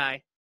Last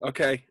Jedi.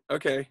 Okay.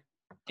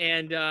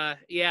 And,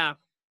 yeah.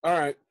 All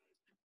right.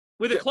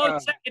 With a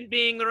close second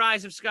being The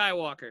Rise of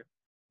Skywalker.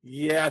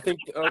 Yeah, I think,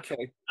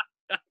 okay.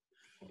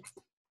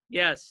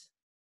 Yes.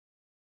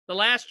 The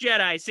Last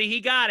Jedi. See,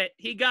 he got it.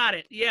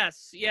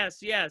 Yes.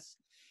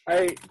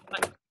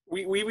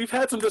 We've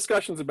had some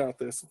discussions about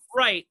this.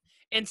 Right.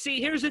 And see,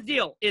 here's the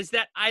deal, is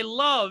that I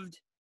loved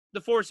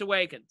The Force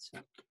Awakens.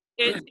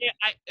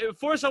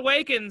 Force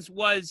Awakens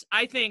was,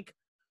 I think,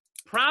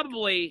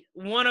 probably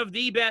one of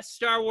the best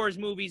Star Wars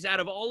movies out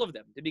of all of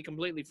them, to be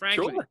completely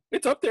frank with you.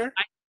 It's up there.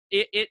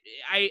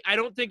 I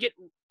don't think it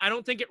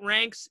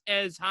ranks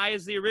as high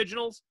as the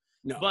originals.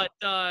 No. But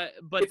I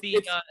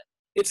think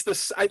it's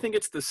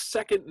the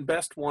second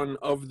best one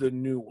of the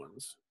new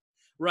ones.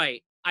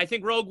 Right. I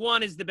think Rogue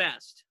One is the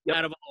best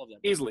out of all of them.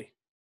 Easily.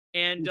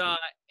 And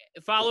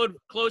followed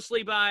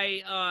closely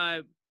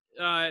by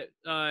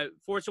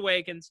Force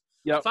Awakens.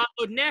 Yep.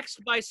 Followed next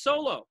by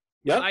Solo.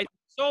 Yeah.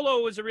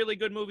 Solo was a really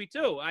good movie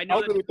too. I know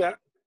I'll agree with that.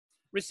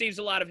 Receives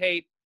a lot of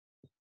hate.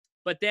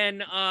 But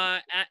then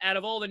out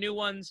of all the new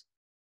ones,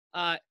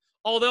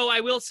 although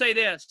I will say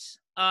this,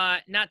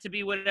 not to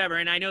be whatever,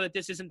 and I know that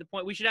this isn't the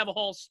point. We should have a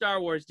whole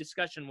Star Wars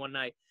discussion one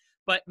night.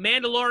 But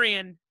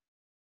Mandalorian,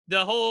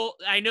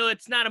 I know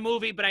it's not a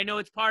movie, but I know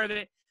it's part of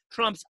it.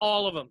 trumps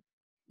all of them.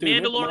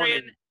 Dude,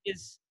 Mandalorian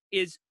is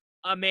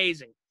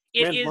amazing.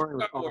 It is Mandalorian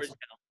was Star Wars awesome.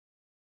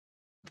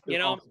 now. You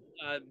know,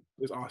 It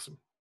was awesome.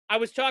 I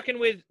was talking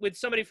with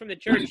somebody from the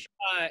church.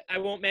 I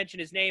won't mention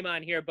his name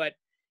on here, but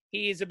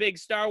he's a big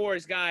Star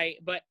Wars guy,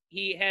 but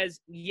he has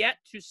yet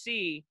to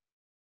see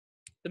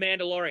The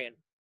Mandalorian.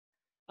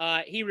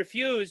 He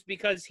refused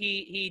because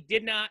he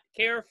did not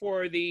care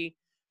for the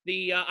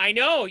I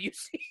know, you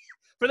see,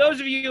 for those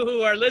of you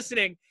who are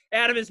listening,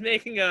 Adam is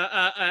making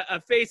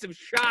a face of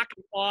shock,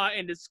 awe,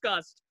 and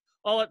disgust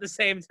all at the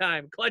same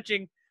time,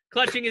 clutching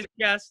his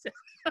chest.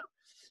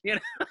 You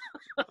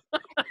know,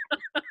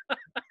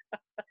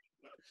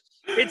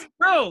 it's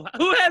true.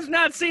 Who has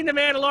not seen The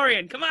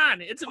Mandalorian? Come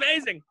on, it's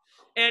amazing.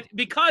 And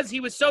because he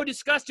was so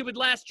disgusted with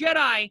Last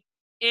Jedi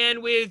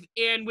and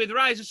with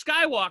Rise of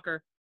Skywalker,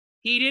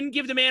 he didn't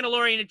give The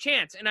Mandalorian a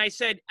chance. And I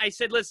said,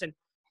 listen,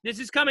 this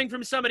is coming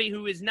from somebody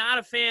who is not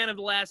a fan of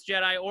The Last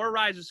Jedi or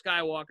Rise of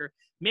Skywalker.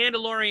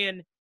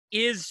 Mandalorian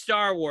is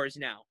Star Wars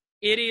now.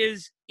 It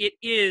is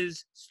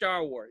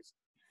Star Wars.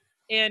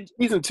 And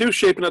Season 2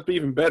 shaping up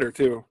even better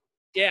too.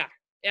 yeah,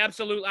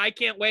 absolutely. I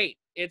can't wait.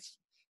 It's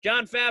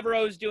Jon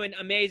Favreau's doing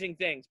amazing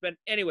things. But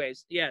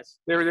anyways, yes.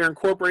 They're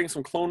incorporating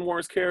some Clone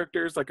Wars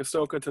characters like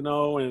Ahsoka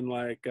Tano and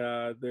like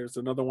there's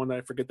another one that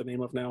I forget the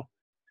name of now.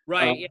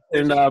 Right. Yeah,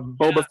 and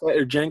Boba Fett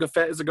or Jango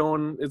Fett is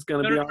going to be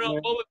on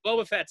there.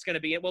 Boba Fett's going to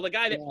be it. Well, the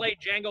guy that played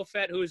Jango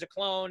Fett, who is a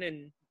clone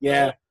and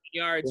yards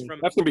from.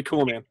 That's going to be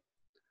cool, man.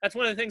 That's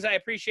one of the things I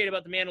appreciate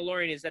about The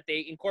Mandalorian is that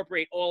they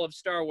incorporate all of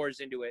Star Wars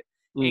into it.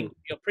 You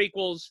know,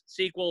 prequels,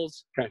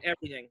 sequels,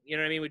 everything. You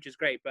know what I mean? Which is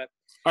great. But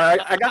all right,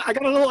 I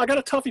got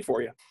a toughie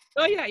for you.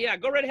 Oh yeah.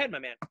 Go right ahead, my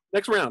man.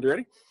 Next round, you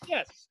ready?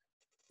 Yes.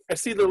 I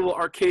see the little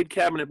arcade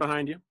cabinet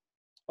behind you.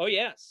 Oh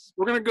yes.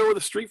 We're gonna go with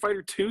a Street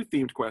Fighter 2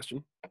 themed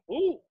question.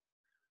 Ooh.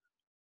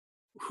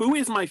 Who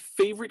is my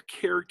favorite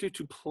character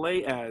to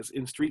play as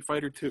in Street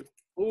Fighter 2?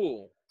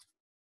 Ooh,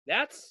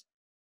 that's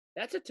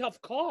a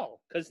tough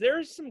call because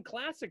there's some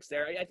classics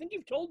there. I think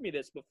you've told me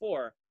this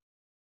before.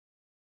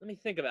 Let me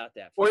think about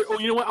that. Or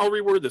you know what? I'll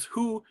reword this.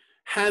 Who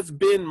has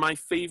been my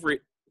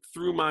favorite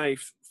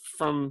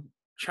from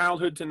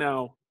childhood to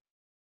now?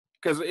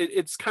 Because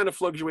it's kind of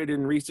fluctuated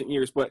in recent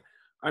years, but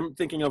I'm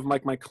thinking of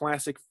like my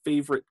classic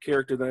favorite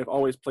character that I've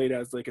always played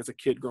as like as a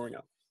kid growing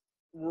up.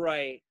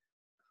 Right.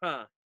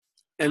 Huh.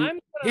 And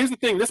here's the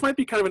thing. This might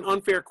be kind of an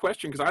unfair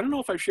question because I don't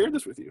know if I've shared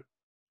this with you.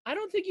 I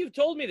don't think you've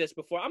told me this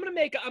before. I'm gonna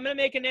make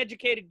an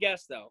educated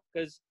guess though,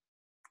 because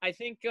I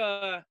think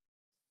I'm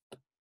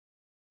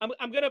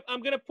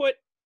gonna put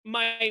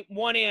my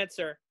one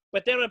answer,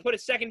 but then I'm gonna put a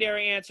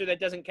secondary answer that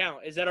doesn't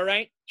count. Is that all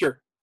right?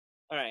 Sure.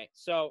 All right.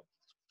 So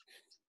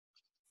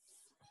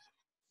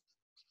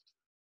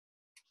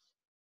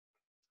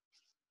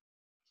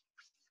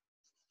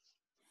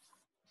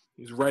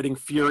he's writing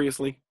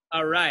furiously.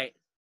 All right.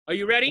 Are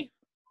you ready?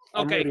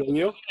 Okay. I'm ready. Are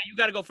you? You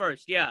got to go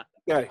first. Yeah.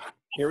 Okay.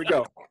 Here we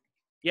go.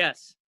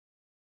 Yes.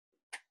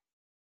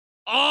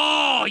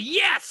 Oh,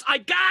 yes. I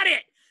got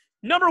it.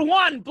 Number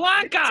 1,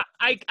 Blanca.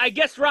 I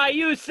guess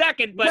Ryu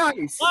second, but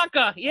nice.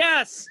 Blanca,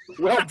 yes.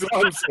 Well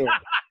done, sir.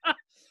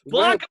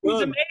 Blanca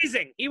was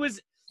amazing. He was,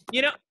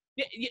 you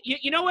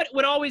know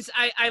what always,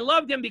 I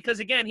loved him because,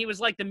 again, he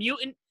was like the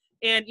mutant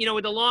and,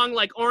 with the long,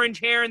 like, orange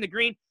hair and the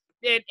green.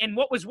 And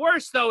what was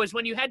worse, though, is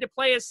when you had to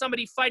play as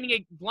somebody fighting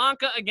a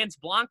Blanca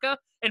against Blanca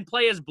and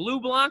play as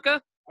blue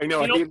Blanca. I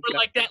know. For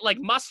like that, like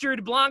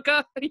mustard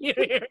Blanca. You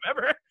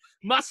remember?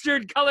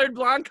 Mustard-colored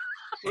Blanca.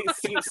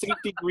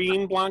 Safety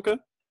green Blanca.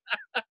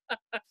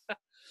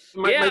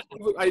 I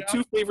had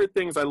 2 favorite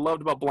things I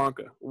loved about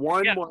Blanca.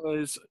 One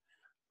was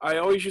I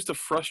always used to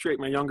frustrate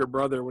my younger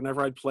brother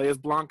whenever I'd play as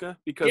Blanca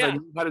because I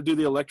knew how to do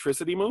the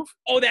electricity move.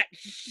 Oh, that.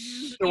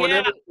 So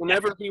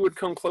whenever he would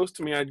come close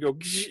to me, I'd go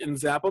and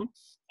zap him.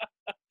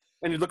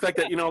 And you look like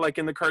that, like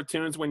in the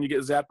cartoons when you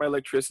get zapped by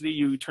electricity,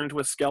 you turn to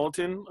a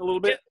skeleton a little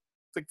bit.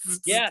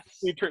 It's like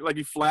you turn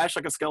you flash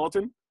like a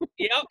skeleton.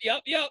 Yep.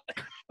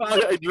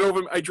 I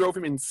drove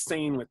him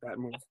insane with that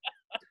move.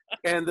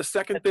 And the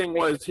second thing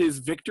was his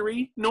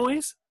victory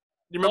noise.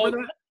 You remember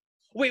that?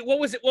 Wait, what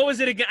was it? What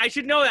was it again? I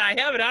should know that.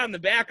 I have it on in the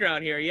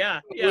background here. Yeah.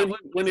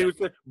 When he was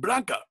like,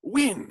 Blanca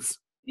wins.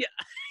 Yeah.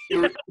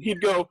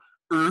 He'd go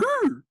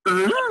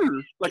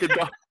like a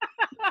dog.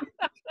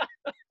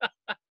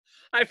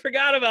 I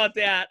forgot about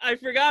that. I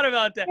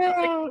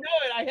know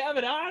it. I have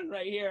it on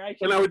right here.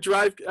 And I would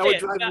drive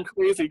him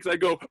crazy because I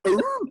go,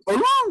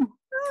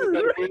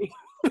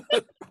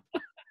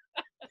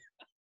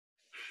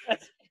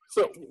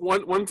 So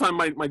one time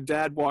my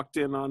dad walked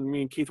in on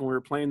me and Keith when we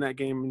were playing that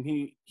game, and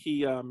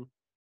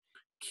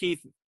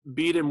Keith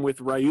beat him with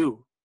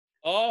Ryu.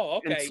 Oh,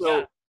 okay. And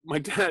so my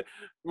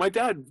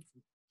dad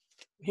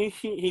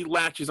he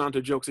latches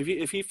onto jokes.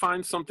 If he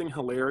finds something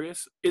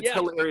hilarious, it's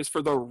hilarious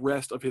for the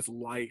rest of his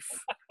life.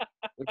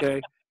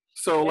 Okay?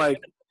 So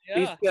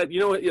he said,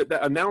 that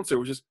announcer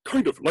was just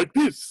kind of like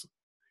this.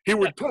 He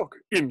would talk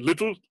in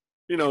little,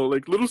 little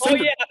sentences. Oh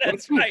yeah,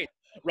 that's right.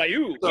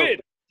 Ryu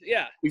wins.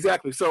 Yeah.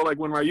 Exactly. So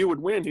when Ryu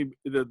would win,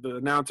 the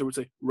announcer would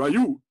say,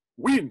 Ryu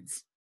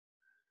wins.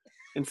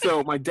 And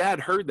so my dad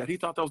heard that. He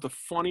thought that was the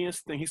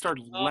funniest thing. He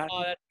started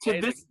laughing.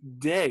 To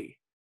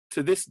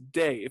this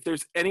day, if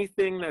there's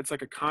anything that's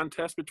like a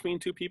contest between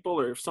two people,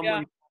 or if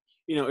someone,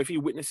 if he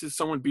witnesses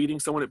someone beating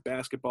someone at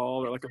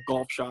basketball or like a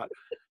golf shot,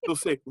 he'll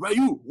say,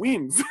 Ryu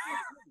wins.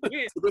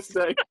 To this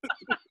day.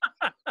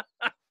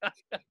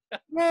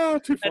 Oh,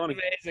 too funny.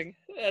 That's amazing.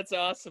 That's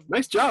awesome.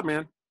 Nice job,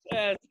 man.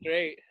 That's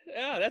great.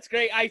 Yeah, that's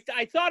great.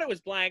 I thought it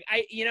was blank.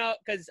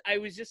 Because I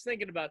was just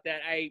thinking about that.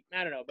 I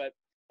don't know, but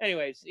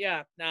anyways,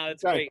 yeah. No,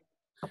 that's great.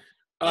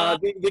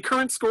 The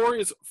current score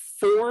is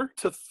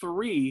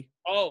 4-3.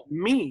 Oh,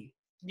 me.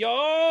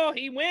 Yo,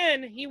 he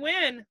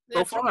win.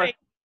 That's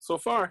So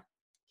far.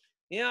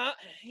 Yeah,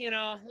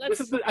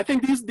 let's. I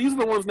think these are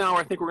the ones now.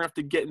 I think we're gonna have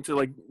to get into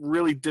like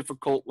really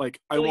difficult, like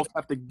I almost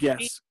have to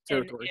guess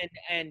territory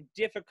and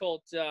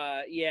difficult,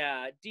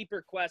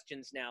 deeper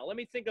questions now. Let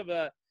me think of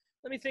a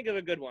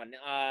good one.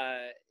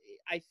 I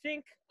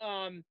think.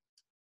 All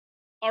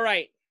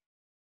right.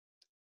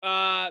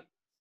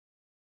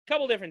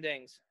 Couple different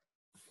things.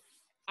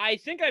 I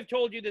think I've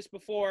told you this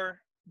before,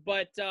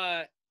 but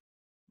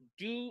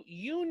do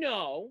you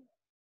know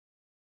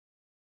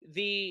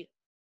the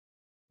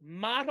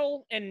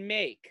model and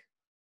make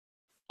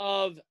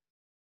of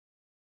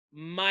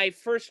my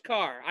first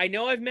car? I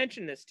know I've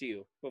mentioned this to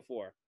you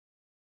before.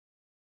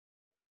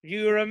 Do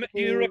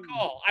you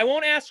recall? I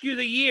won't ask you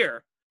the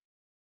year,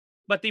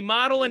 but the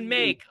model and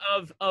make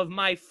of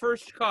my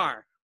first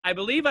car. I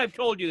believe I've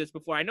told you this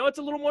before. I know it's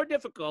a little more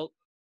difficult.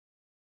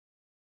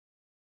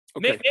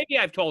 Okay. Maybe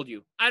I've told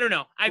you. I don't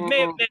know. I may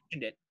have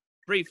mentioned it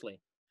briefly,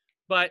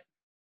 but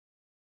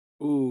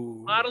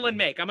model and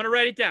make. I'm going to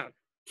write it down.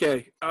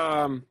 Okay.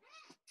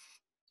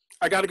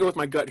 I got to go with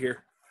my gut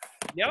here.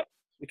 Yep.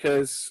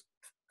 Because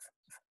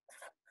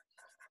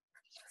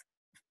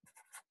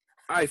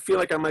I feel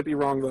like I might be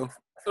wrong, though.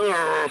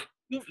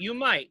 You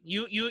might.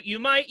 You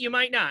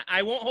might not.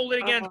 I won't hold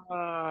it against.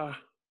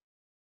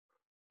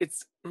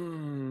 It's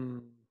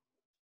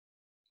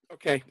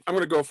okay. I'm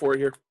gonna go for it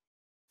here.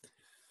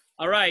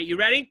 All right, you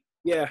ready?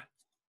 Yeah.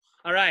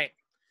 All right.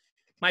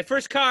 My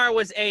first car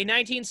was a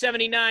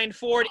 1979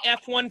 Ford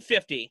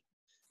F-150.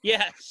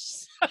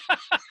 Yes.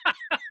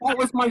 That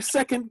was my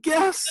second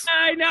guess.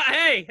 I know.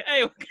 Hey.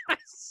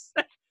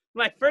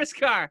 My first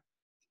car.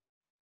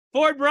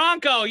 Ford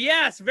Bronco.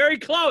 Yes, very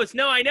close.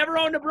 No, I never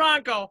owned a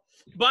Bronco,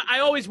 but I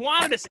always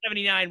wanted a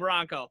 79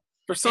 Bronco.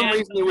 For some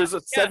reason, it was a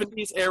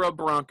 70s era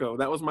Bronco.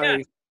 That was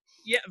my...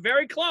 Yeah,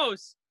 very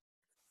close.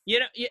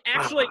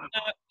 Actually,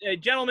 a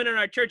gentleman in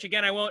our church,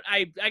 again,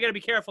 I got to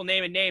be careful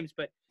naming names,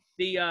 but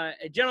the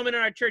gentleman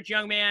in our church,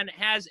 young man,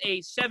 has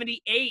a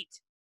 78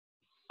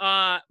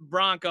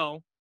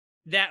 Bronco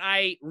that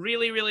I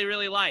really, really,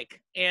 really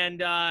like.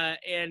 And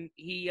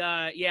he,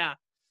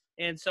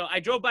 And so I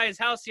drove by his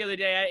house the other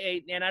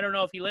day, and I don't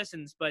know if he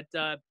listens, but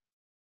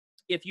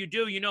if you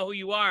do, you know who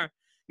you are.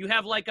 You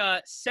have like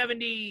a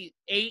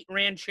 78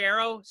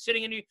 Ranchero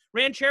sitting in you.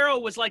 Ranchero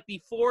was like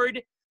the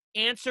Ford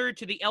answer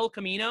to the El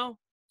Camino.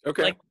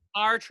 Okay. Like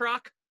our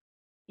truck.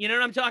 You know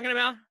what I'm talking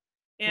about?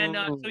 And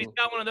so he's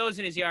got one of those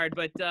in his yard.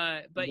 But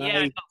nice.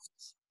 Yeah,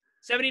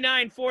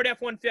 79 Ford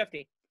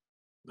F-150.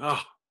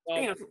 Oh,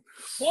 so,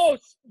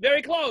 close.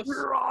 Very close.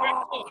 Very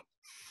close.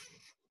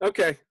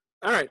 Okay.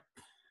 All right.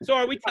 So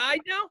are we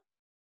tied now?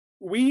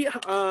 We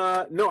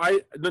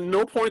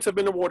no points have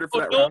been awarded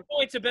for that no round. No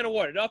points have been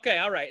awarded. Okay,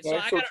 all right. So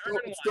I got to earn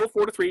one. It's still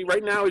 4-3.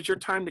 Right now is your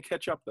time to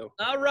catch up, though.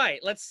 All right.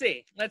 Let's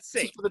see. This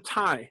is for the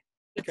tie.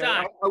 The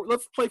tie.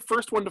 Let's play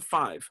first one to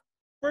 5.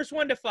 First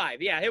one to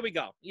 5. Yeah, here we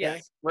go. Yes.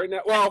 Okay. Right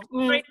now. Well,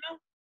 right now.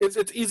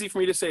 It's easy for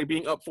me to say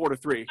being up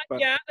 4-3.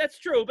 But, yeah, that's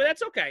true, but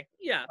that's okay.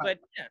 Yeah, but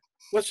yeah.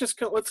 Let's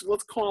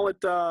call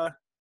it. All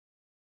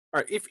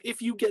right.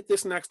 If you get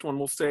this next one,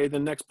 we'll say the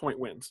next point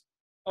wins.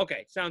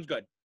 Okay, sounds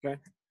good. Okay.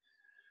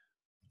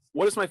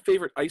 What is my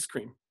favorite ice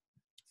cream?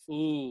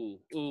 Ooh.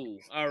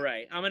 All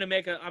right. I'm gonna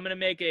make an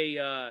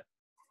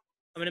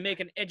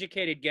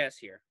educated guess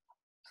here.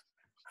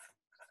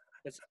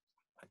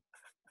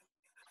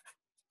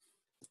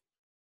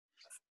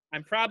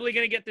 I'm probably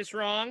gonna get this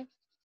wrong,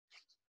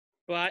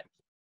 but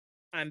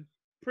I'm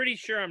pretty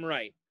sure I'm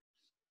right.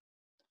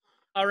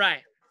 All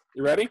right.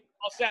 You ready?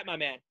 All set, my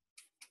man.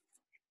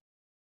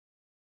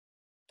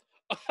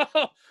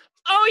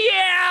 Oh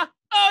yeah!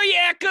 Oh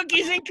yeah!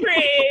 Cookies and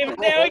cream.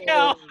 There we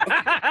go.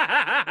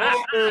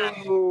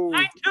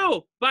 Mine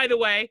too, by the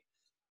way.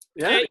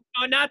 Yeah.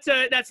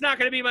 That's not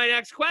going to be my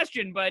next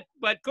question, but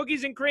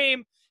cookies and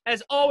cream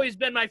has always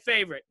been my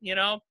favorite.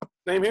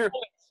 Same here.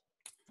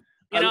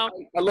 I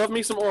love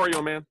me some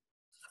Oreo, man.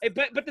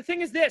 But the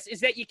thing is this: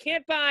 is that you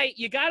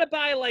gotta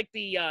buy like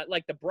the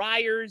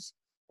Breyers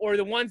or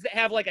the ones that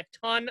have like a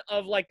ton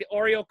of like the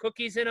Oreo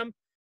cookies in them.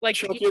 Like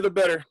chunkier the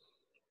better.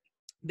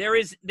 There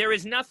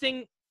is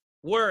nothing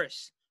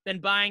worse than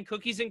buying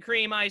cookies and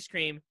cream ice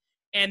cream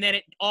and then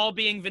it all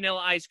being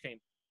vanilla ice cream.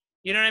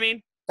 You know what I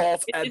mean?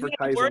 False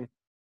advertising.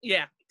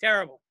 Yeah,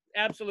 terrible.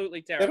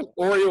 Absolutely terrible.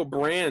 They have Oreo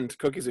brand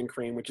cookies and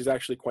cream, which is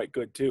actually quite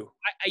good too.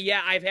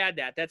 I've had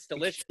that. That's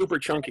delicious. It's super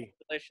chunky.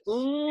 Delicious.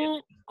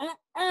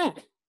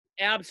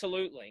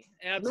 Absolutely.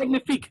 Absolutely.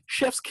 Magnifique.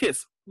 Chef's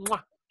kiss.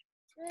 Mwah.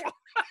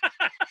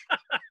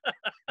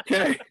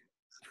 Okay.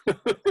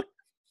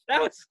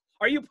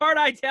 Are you part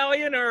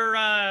Italian or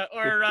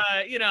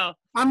you know?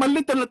 I'm a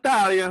little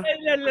Italian.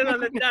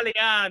 Little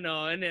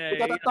Italiano. And, You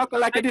gotta talk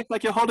like it is,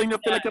 like you're holding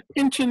like you're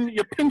pinching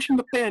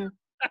the pen.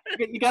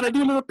 You gotta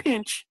do a little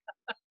pinch.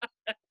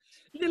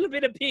 Little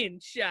bit of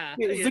pinch.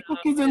 The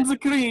cookies and the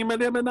cream.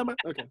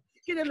 Okay.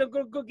 Get a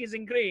little cookies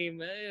and cream.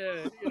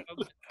 You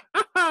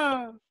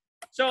know.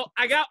 So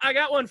I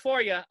got one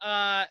for you.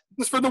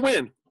 Just for the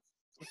win.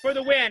 For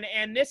the win,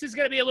 and this is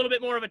going to be a little bit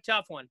more of a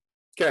tough one.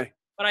 Okay.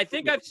 But I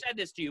think I've said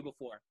this to you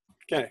before.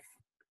 Okay.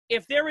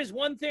 If there is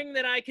one thing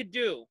that I could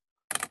do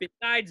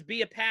besides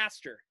be a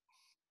pastor,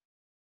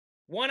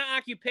 one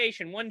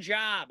occupation, one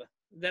job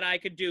that I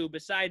could do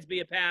besides be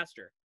a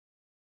pastor,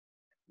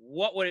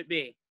 what would it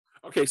be?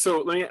 Okay,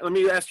 so let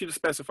me ask you to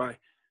specify.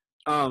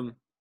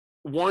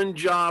 One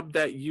job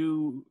that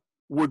you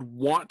would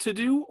want to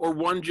do, or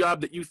one job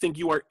that you think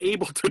you are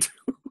able to do?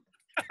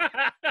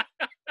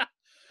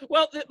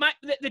 Well,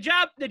 the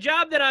job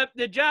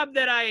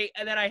that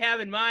I have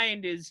in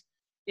mind is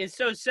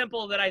so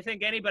simple that I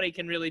think anybody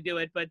can really do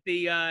it. But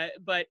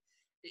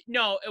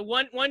no,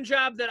 one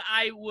job that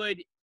I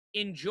would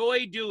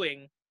enjoy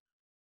doing,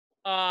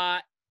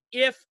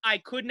 if I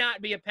could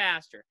not be a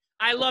pastor.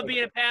 I love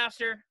being a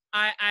pastor.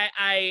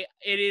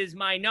 It is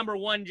my number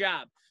one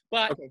job.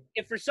 But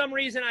if for some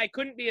reason I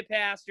couldn't be a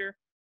pastor,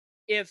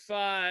 if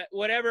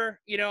whatever,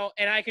 you know,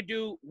 and I could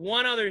do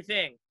one other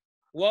thing,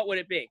 what would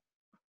it be?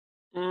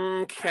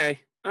 Okay.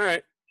 All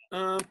right.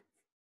 You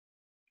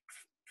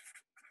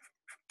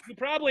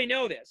probably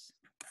know this.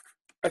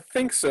 I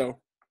think so.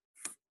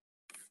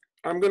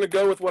 I'm going to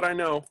go with what I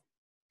know.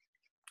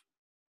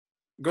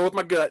 Go with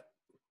my gut.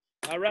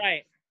 All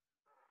right.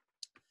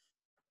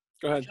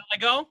 Go ahead. Shall I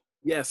go?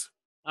 Yes.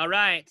 All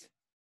right.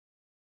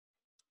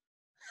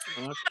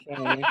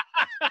 Okay.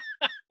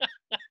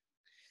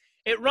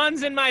 It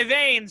runs in my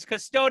veins,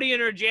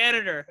 custodian or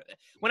janitor.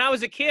 When I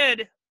was a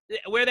kid,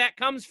 where that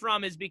comes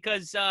from is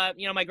because,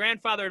 you know, my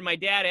grandfather and my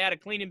dad had a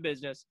cleaning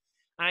business.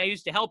 I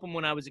used to help them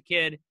when I was a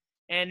kid,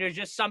 and there's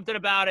just something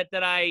about it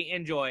that I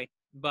enjoy.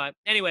 But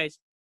anyways.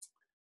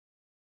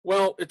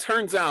 Well, it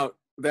turns out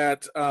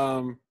that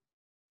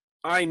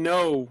I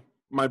know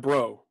my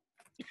bro.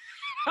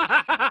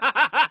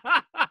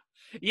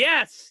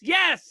 Yes.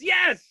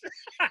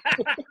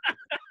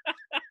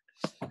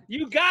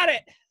 You got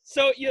it.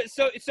 So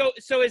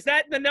is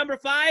that the number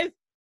 5?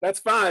 That's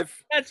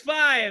 5. That's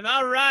 5.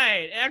 All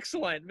right.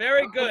 Excellent.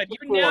 Very good. You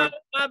know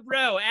my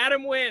bro.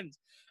 Adam wins.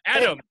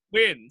 Adam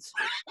wins.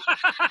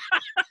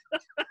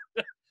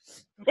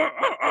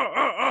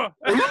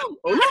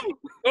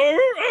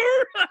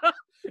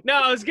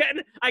 No,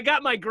 I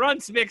got my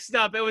grunts mixed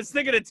up. I was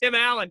thinking of Tim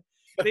Allen.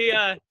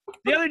 The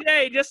other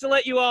day, just to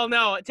let you all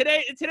know,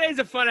 today's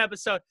a fun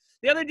episode.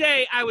 The other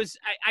day, I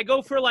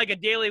go for like a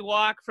daily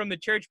walk from the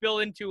church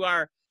building to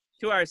our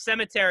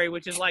cemetery,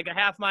 which is like a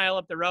half mile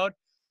up the road.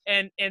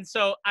 And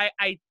so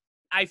I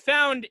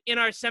found in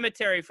our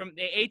cemetery from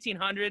the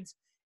 1800s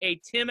a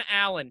Tim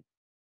Allen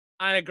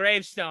on a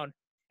gravestone.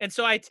 And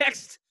so I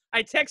text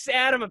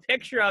Adam a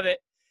picture of it,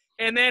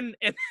 and then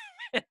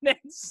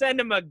send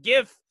him a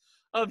GIF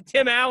of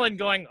Tim Allen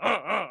going,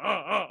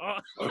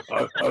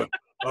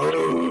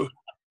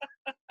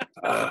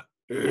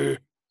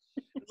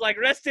 It's like,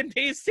 rest in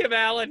peace, Tim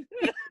Allen.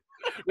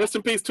 Rest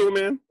in peace, Tool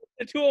Man.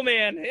 The Tool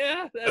Man,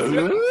 yeah. That's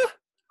right.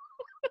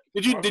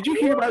 Did you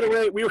hear, by the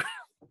way,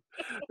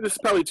 this is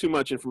probably too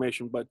much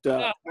information, but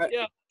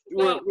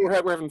we're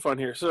having fun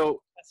here.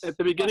 So at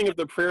the beginning of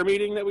the prayer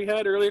meeting that we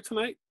had earlier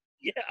tonight,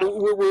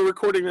 we're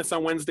recording this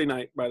on Wednesday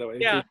night, by the way,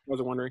 if you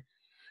wasn't wondering.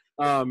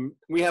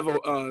 We have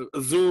a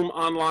Zoom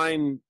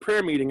online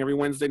prayer meeting every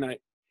Wednesday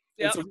night.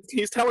 Yep. And so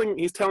he's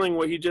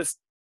telling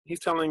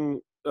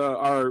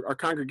our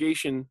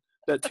congregation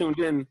that tuned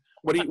in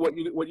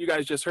what you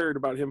guys just heard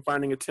about him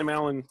finding a Tim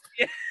Allen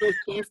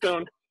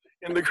tombstone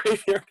in the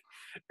graveyard.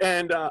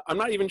 And I'm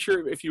not even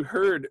sure if you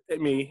heard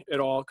me at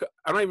all.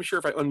 I'm not even sure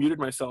if I unmuted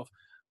myself,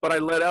 but I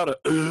let out a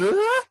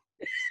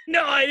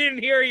No, I didn't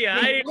hear you.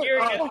 I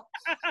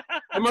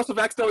must have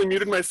accidentally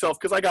muted myself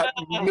because I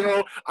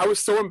was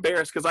so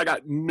embarrassed because I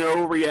got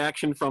no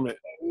reaction from it.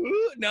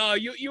 No,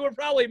 you were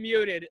probably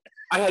muted.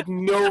 I had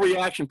no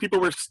reaction. People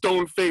were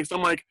stone-faced.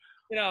 I'm like,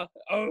 you know,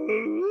 I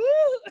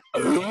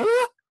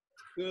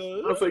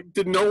was like,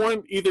 did no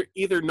one either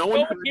no one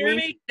heard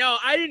me? No,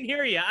 I didn't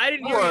hear you. I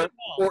didn't hear you at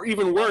all. Or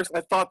even worse,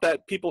 I thought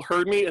that people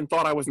heard me and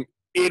thought I was an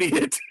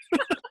idiot.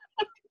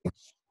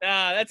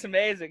 That's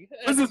amazing.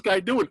 What's this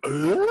guy doing?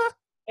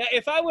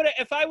 If I would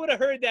have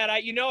heard that,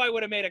 I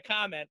would have made a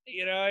comment.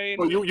 You know, I mean,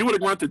 well, you would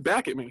have grunted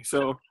back at me,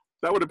 so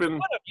that would have been.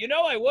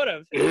 I would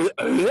have.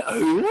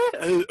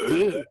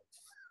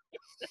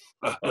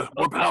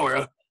 More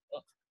power.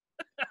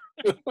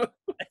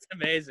 That's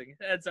amazing.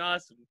 That's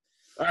awesome.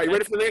 All right, you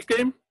ready for the next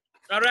game?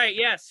 All right,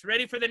 yes,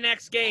 ready for the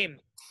next game.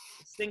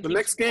 The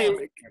next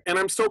game, and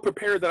I'm so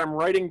prepared that I'm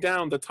writing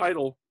down the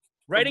title.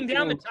 Writing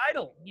down the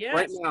title, yes.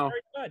 Right now.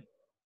 Very good.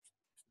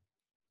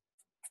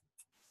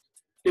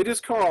 It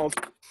is called,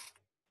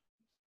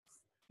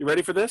 you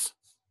ready for this?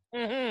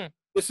 Mm-hmm.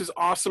 This is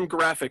awesome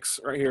graphics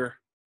right here.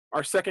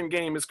 Our second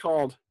game is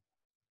called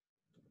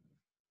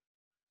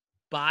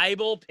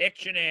Bible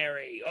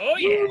Pictionary. Oh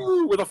yeah.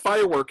 Woo, with a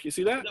firework. You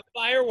see that? The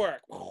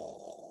firework.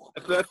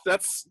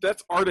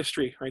 That's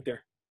artistry right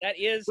there. That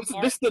is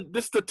This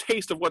is the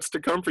taste of what's to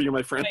come for you,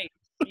 my friend. right.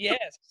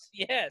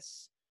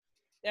 Yes.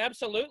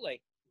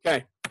 Absolutely.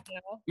 Okay. You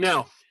know?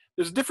 Now,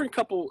 there's there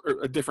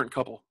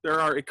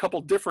are a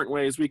couple different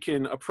ways we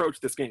can approach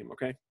this game,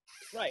 okay?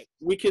 Right.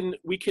 We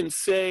can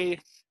say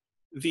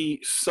the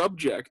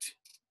subject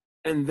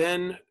and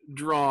then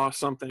draw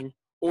something,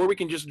 or we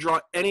can just draw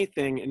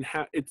anything and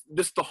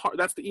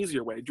that's the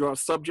easier way. Draw a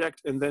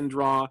subject and then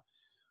draw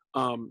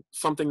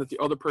something that the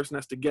other person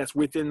has to guess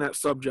within that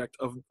subject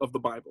of the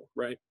Bible,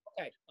 right?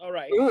 Okay. All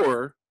right.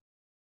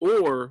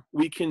 Or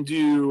we can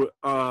do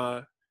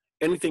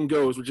anything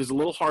goes, which is a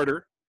little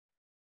harder,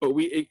 but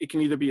it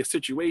can either be a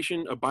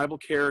situation, a Bible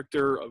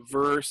character, a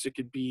verse. It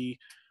could be,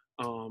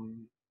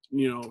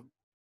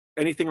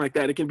 anything like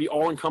that. It can be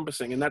all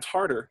encompassing, and that's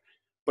harder.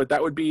 But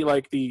that would be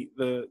like the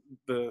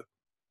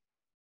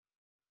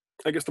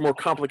I guess the more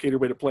complicated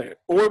way to play it.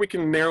 Or we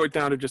can narrow it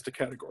down to just a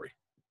category.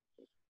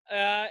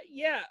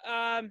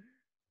 I'm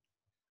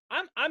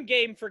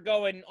game for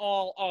going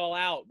all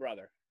out,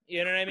 brother.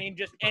 You know what I mean?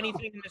 Just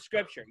anything in the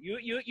scripture.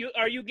 You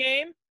are you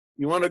game?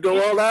 You want to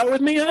go all out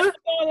with me, huh?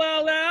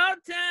 All out,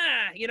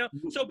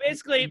 So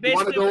basically, you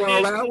want to go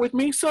all out with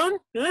me, son?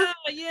 Huh?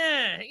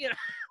 Yeah.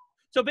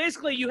 So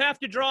basically, you have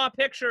to draw a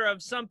picture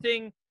of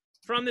something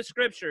from the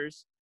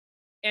scriptures,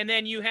 and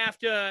then you have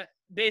to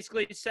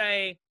basically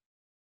say,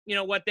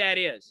 what that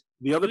is.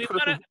 The other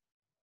person.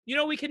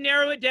 We can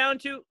narrow it down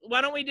to.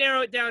 Why don't we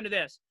narrow it down to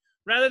this?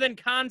 Rather than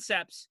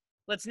concepts,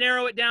 let's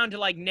narrow it down to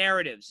like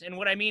narratives. And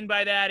what I mean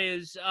by that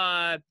is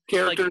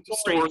characters,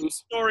 like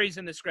stories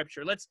in the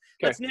scripture. Let's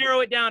narrow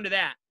it down to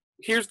that.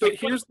 This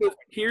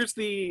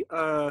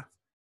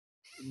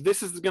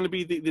is going to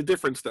be the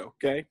difference, though.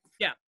 Okay.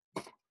 Yeah.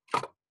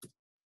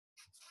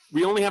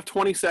 We only have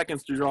 20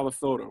 seconds to draw the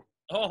photo.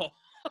 Oh,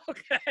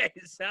 okay.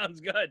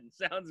 Sounds good.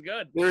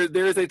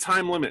 There is a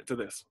time limit to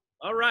this.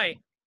 All right.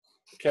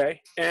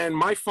 Okay. And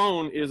my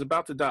phone is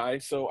about to die,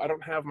 so I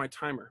don't have my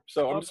timer.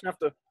 So I'm just gonna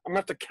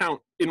have to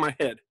count in my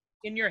head.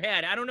 In your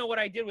head. I don't know what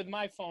I did with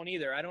my phone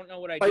either. I don't know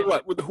what I did. Tell you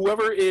what, with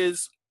whoever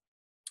is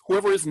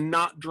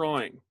not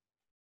drawing.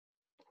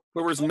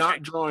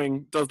 Not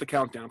drawing does the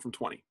countdown from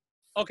 20.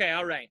 Okay,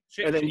 all right.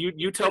 And then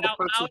you tell the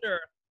person.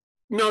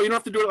 No, you don't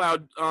have to do it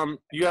loud.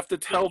 You have to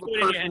tell the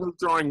person who's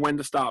drawing when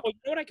to stop. Oh, you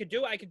know what I could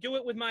do? I could do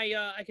it with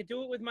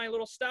my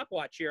little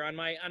stopwatch here on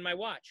my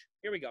watch.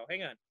 Here we go.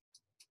 Hang on.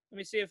 Let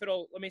me see if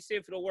it'll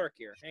work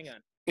here. Hang on.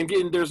 And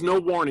again, there's no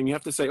warning. You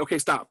have to say, okay,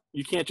 stop.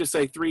 You can't just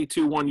say 3,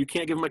 2, 1. You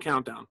can't give them a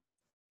countdown.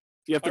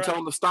 You have to tell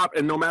them to stop,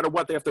 and no matter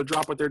what, they have to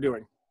drop what they're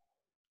doing.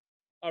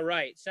 All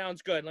right.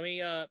 Sounds good. Let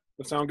me That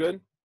sound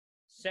good?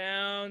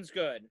 Sounds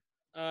good.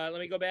 Let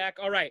me go back.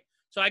 All right.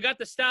 So I got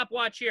the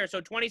stopwatch here. So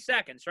 20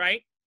 seconds,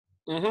 right?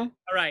 Mm-hmm.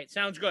 All right.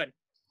 Sounds good.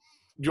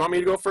 Do you want me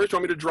to go first? Do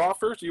you want me to draw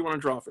first, or do you want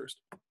to draw first?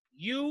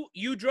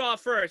 You draw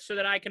first so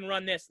that I can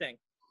run this thing.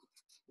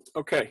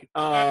 Okay.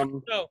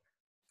 So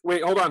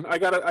wait, hold on. I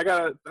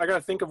gotta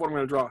think of what I'm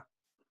gonna draw.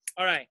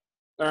 All right.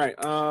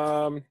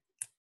 I'm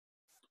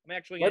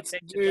actually gonna let's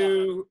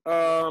do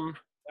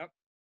Yep.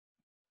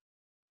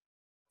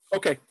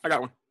 Okay, I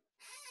got one.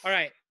 All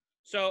right.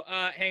 So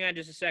hang on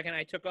just a second.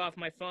 I took off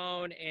my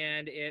phone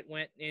and it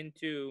went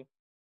into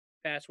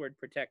password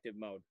protective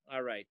mode.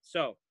 All right.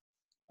 So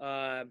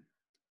all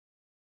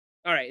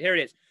right, here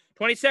it is.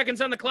 20 seconds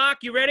on the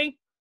clock. You ready?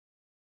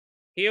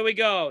 Here we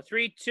go.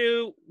 3,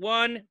 2,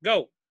 1,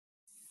 go.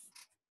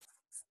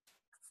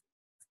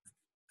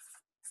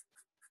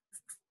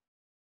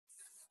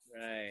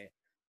 Right.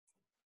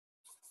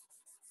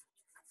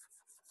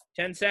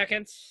 10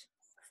 seconds.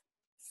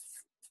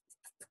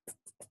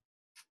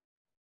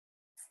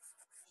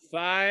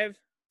 5,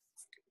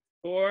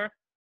 4,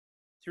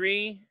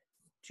 3,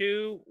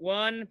 2,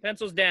 1.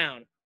 Pencils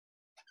down.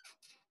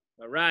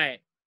 All right.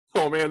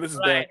 Oh man, this is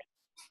bad.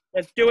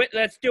 Let's do it.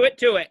 Let's do it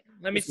to it.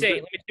 Let me see.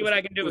 Let me see what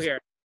I can do here.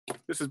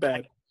 This is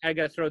bad. I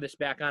got to throw this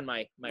back on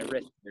my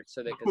wrist here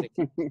so that because it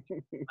keeps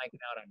blanking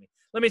out on me.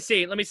 Let me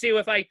see. Let me see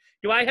if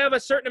do I have a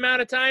certain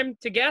amount of time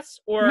to guess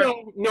or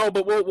no,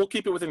 but we'll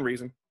keep it within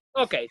reason.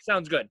 Okay,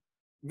 sounds good.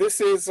 This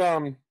is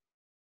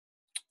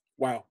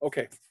wow.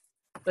 Okay.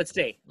 Let's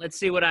see. Let's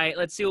see what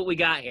we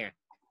got here.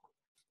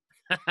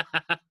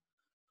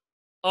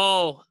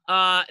 Oh,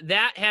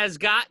 that has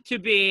got to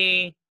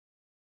be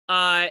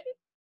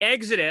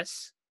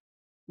Exodus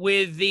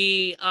with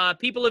the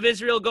people of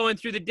Israel going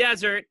through the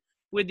desert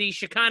with the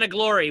Shekinah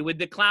glory, with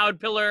the cloud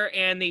pillar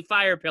and the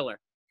fire pillar.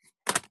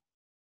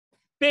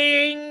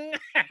 Bing!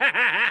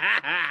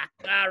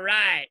 All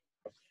right.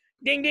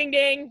 Ding, ding,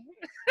 ding.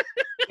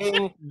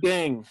 Ding,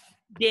 ding.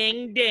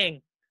 Ding,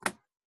 ding.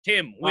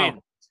 Tim wins.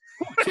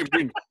 Wow. Tim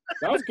wins.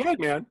 That was good,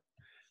 man.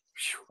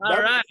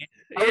 All right.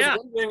 I was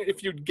wondering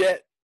if you'd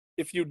get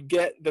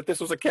that this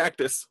was a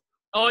cactus.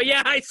 Oh,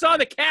 yeah, I saw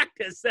the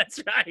cactus.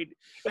 That's right.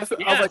 I was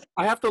like,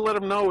 I have to let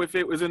him know if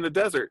it was in the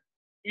desert.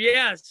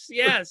 Yes.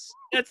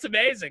 That's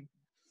amazing.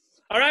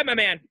 All right, my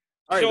man.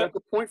 All right, that's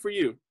a point for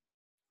you.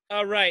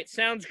 All right,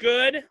 sounds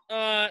good.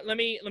 Let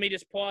me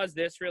just pause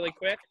this really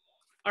quick.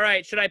 All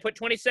right, should I put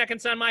 20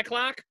 seconds on my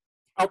clock?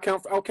 I'll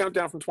count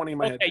down from 20 in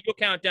my head. Okay, you'll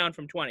count down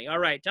from 20. All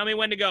right, tell me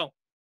when to go.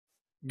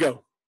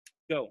 Go.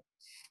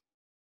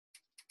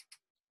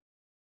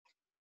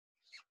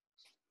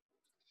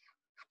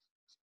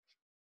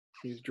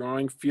 He's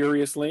drawing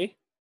furiously.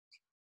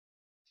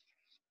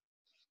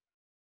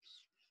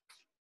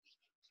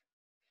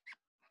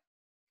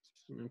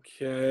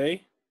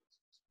 Okay.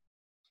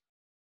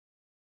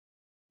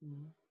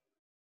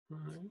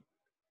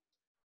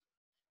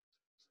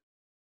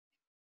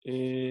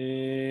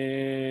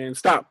 And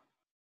stop.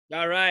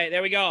 All right,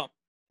 there we go.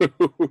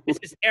 This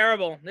is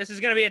terrible. This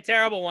is going to be a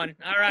terrible one.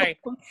 All right.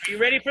 Are you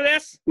ready for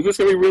this? Is this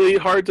going to be really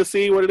hard to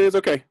see what it is?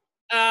 Okay.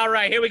 All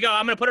right, here we go.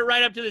 I'm going to put it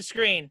right up to the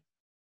screen.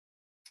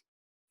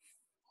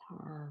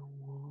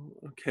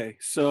 Okay,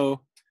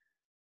 so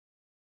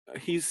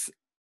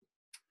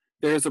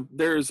there's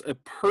a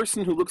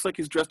person who looks like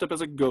he's dressed up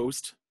as a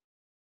ghost.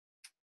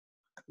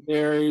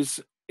 There's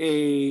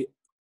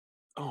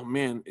oh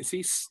man, is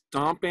he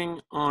stomping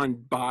on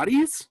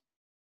bodies?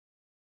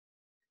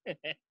 Is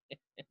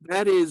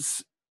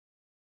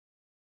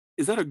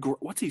that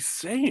what's he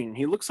saying?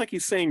 He looks like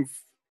he's saying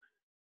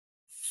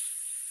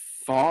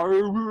far.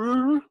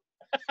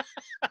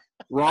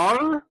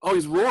 Rar? Oh,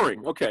 he's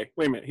roaring. Okay,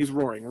 wait a minute. He's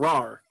roaring.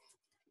 Rar.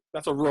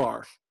 That's a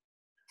roar.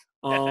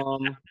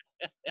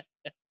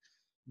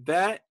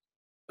 That.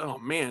 Oh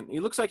man, he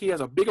looks like he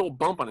has a big old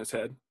bump on his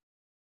head.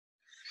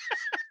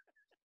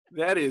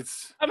 That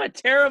is. I'm a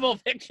terrible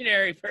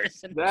Pictionary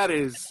person. That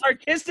is.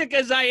 Artistic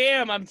as I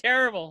am, I'm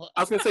terrible.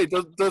 I was gonna say,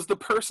 does the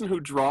person who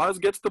draws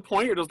gets the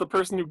point, or does the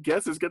person who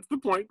guesses gets the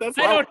point? That's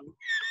I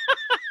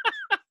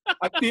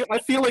I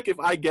feel like if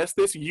I guess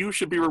this, you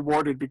should be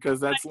rewarded because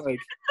that's like.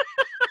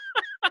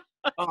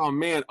 Oh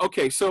man.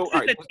 Okay, so all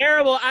right. It's a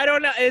terrible. I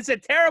don't know. It's a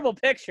terrible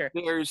picture.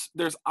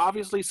 There's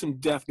obviously some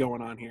death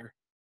going on here.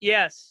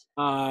 Yes.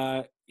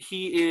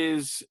 He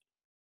is.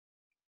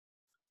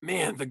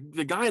 Man,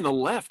 the guy on the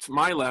left,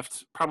 my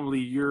left, probably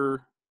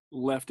your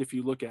left if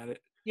you look at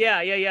it.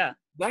 Yeah.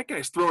 That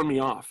guy's throwing me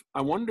off.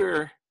 I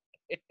wonder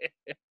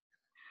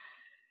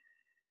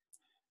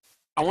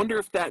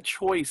if that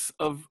choice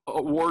of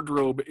a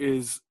wardrobe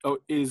is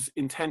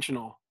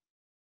intentional.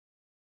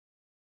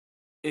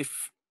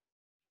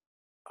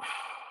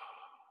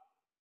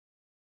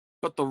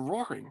 But the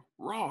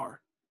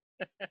roar.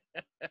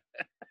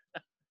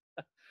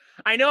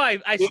 I know.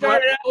 I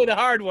started out with a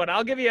hard one.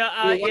 I'll give you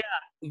yeah.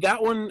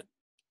 That one.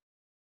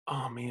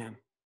 Oh man,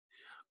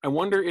 I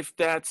wonder if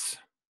that's.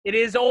 It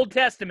is Old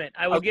Testament.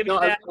 I will give you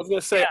that. I was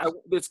gonna say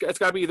it's got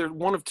to be either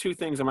one of two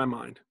things in my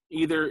mind.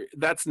 Either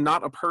that's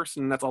not a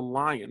person, that's a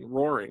lion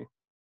roaring.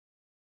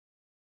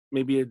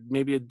 Maybe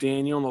a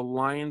Daniel in the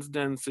lion's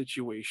den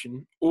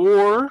situation,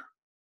 or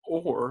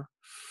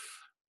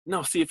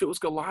no. See, if it was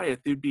Goliath,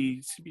 you'd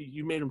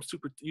make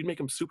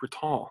him super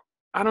tall.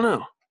 I don't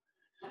know.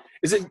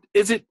 Is it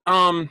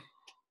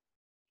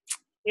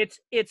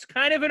It's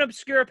kind of an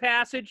obscure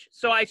passage,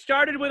 so I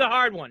started with a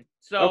hard one.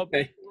 So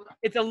okay.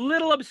 It's a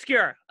little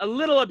obscure.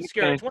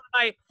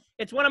 Okay.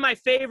 It's one of my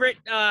favorite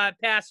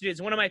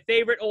passages. One of my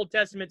favorite Old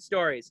Testament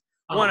stories.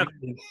 One of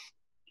them.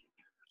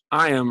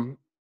 I am.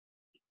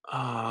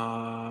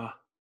 All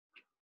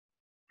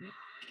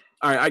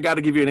right, I got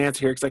to give you an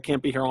answer here because I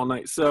can't be here all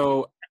night.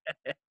 So,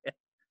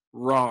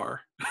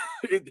 rar.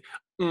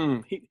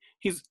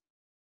 He's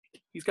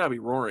got to be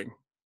roaring.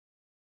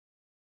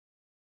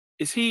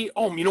 Is he?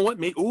 Oh, you know what?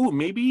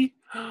 Maybe.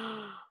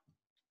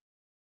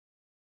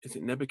 Is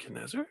it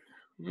Nebuchadnezzar?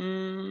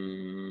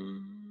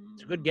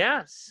 It's a good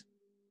guess.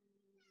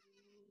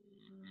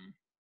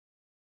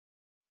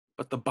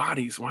 But the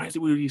bodies. Why is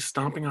he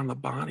stomping on the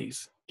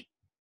bodies?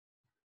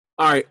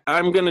 All right,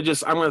 I'm gonna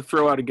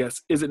throw out a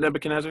guess. Is it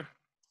Nebuchadnezzar?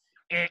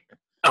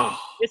 Oh.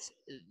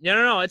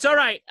 No. It's all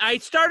right. I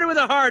started with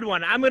a hard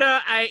one.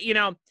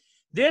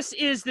 This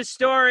is the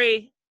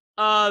story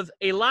of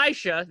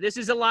Elisha. This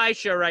is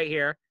Elisha right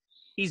here.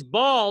 He's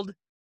bald,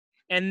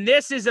 and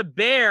this is a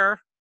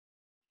bear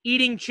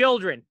eating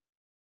children.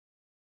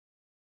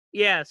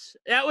 Yes,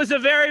 that was a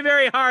very,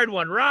 very hard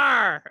one.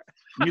 Rawr!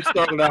 You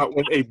started out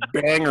with a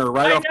banger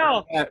right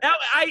off. I know.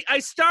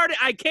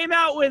 I came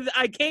out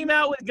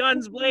with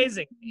guns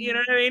blazing. You know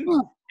what I mean?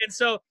 And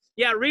so,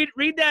 yeah,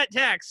 read that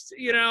text.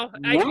 You know,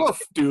 Woof,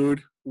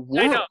 dude.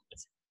 Woof.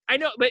 I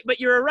know, but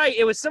you're right.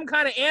 It was some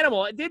kind of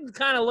animal. It did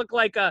kind of look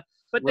like a.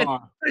 But then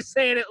you're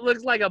saying it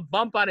looks like a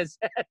bump on his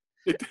head.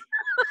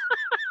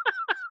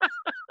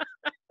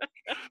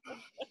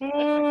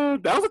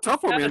 That was a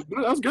tough one, man.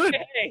 That was good.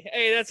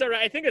 Hey, that's all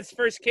right. I think it's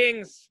 1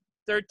 Kings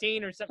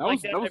 13 or something like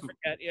that. I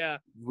forget. Yeah.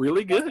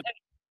 Really good.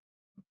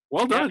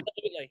 Well done.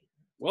 Absolutely.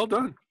 Well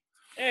done.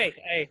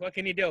 Hey, what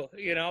can you do?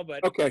 You know,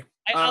 but okay.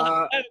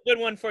 I'll have a good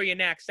one for you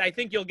next. I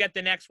think you'll get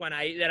the next one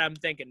that I'm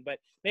thinking, but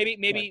maybe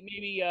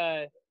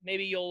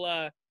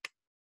you'll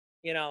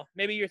You know,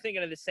 maybe you're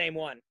thinking of the same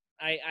one.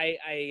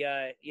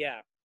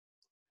 Yeah.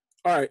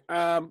 All right.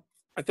 I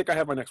think I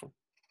have my next one.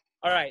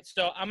 All right.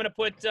 So I'm going to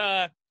put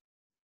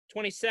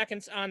 20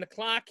 seconds on the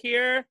clock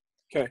here.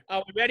 Okay.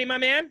 Are we ready, my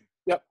man?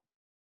 Yep.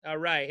 All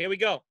right. Here we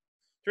go.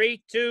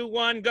 3, 2,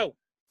 1, go.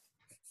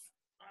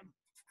 I'm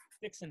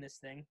fixing this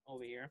thing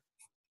over here.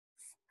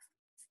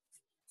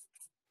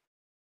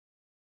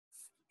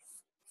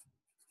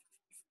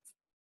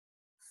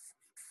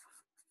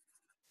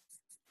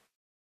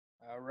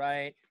 All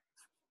right.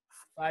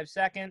 5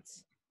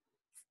 seconds.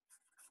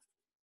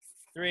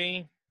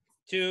 3,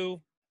 2,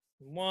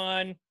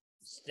 1.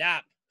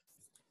 Stop.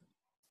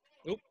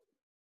 Oop.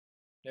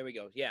 There we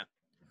go. Yeah.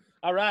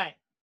 All right.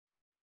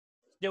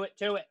 Do it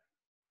to it.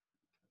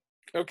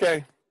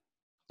 Okay.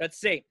 Let's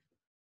see.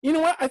 You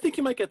know what? I think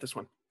you might get this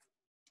one.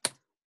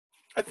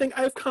 I think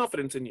I have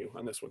confidence in you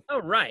on this one.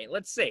 All right.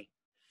 Let's see.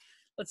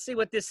 Let's see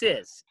what this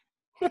is.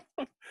 All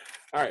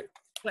right.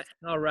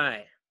 All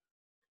right.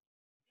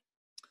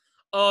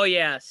 Oh,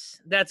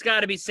 yes. That's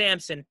got to be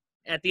Samson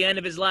at the end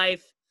of his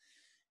life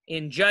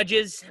in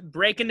Judges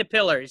breaking the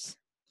pillars.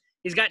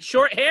 He's got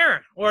short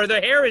hair, or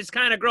the hair is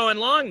kind of growing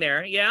long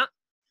there. Yeah.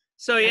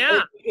 So,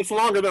 yeah. It's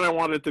longer than I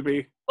wanted it to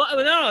be. Well,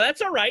 no,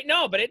 that's all right.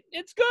 No, but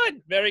it's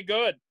good. Very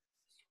good.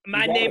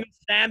 My name is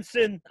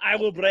Samson. I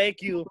will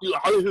break you.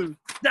 I'm going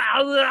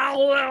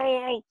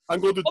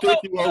to take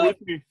you out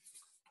with me.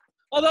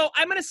 Although,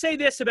 I'm going to say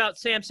this about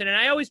Samson, and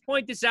I always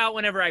point this out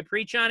whenever I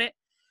preach on it.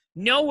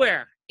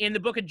 Nowhere in the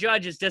book of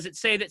Judges does it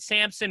say that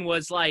Samson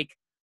was like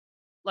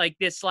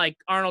this, like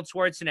Arnold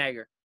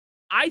Schwarzenegger.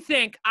 I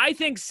think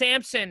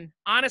Samson,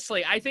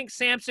 honestly, I think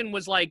Samson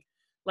was like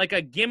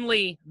a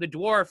Gimli the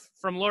dwarf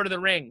from Lord of the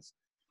Rings.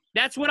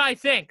 That's what I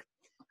think.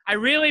 I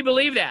really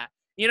believe that.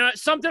 You know,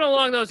 something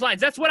along those lines.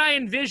 That's what I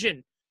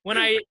envision when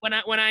I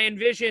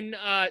envision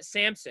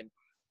Samson.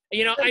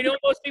 You know, I know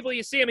most people,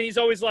 you see him and he's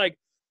always like,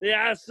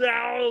 yes,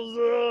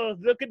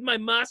 look at my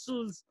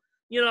muscles.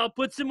 You know,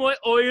 put some more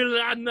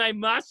oil on my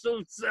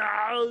muscles.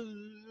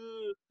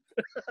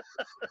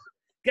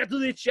 Get to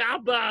the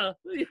chopper.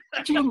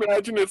 Could you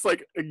imagine it's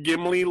like a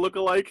Gimli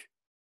lookalike?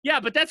 Yeah,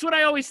 but that's what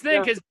I always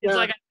think. Yeah, Is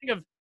like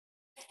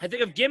I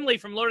think of Gimli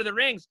from Lord of the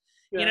Rings.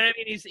 Yeah. You know what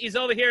I mean? He's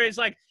over here. He's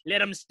like,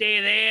 let him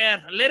stay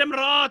there. Let him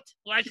rot.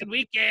 Why should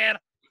we care?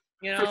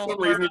 You know. For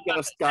some reason, he's got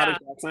a Scottish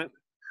accent.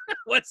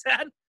 What's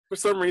that? For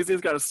some reason,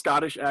 he's got a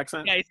Scottish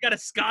accent. Yeah, he's got a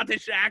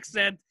Scottish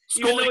accent.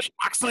 Scottish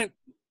accent.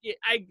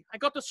 I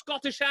got the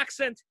Scottish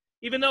accent,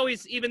 even though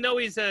he's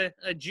a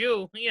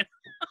Jew. You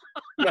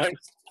know?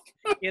 Nice.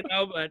 You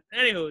know, but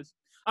anywho's.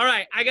 All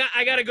right, I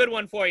got a good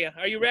one for you.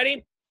 Are you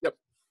ready? Yep.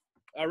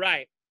 All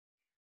right.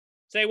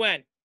 Say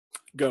when.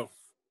 Go.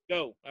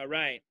 Go. All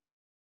right.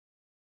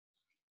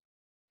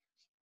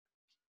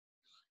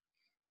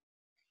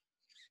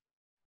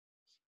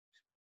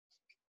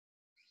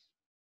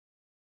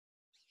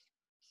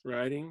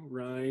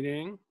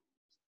 Writing.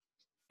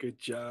 Good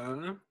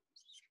job.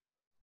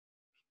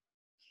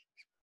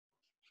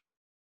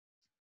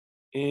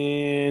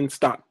 And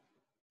stop.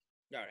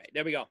 All right,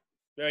 there we go.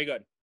 Very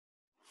good.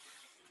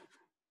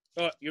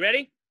 Oh, you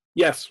ready?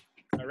 Yes.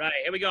 All right,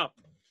 here we go.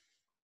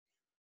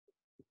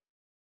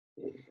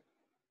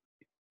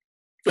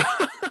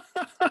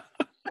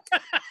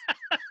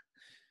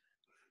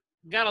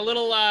 Got a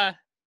little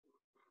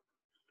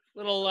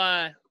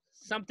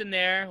something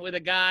there with a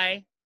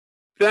guy.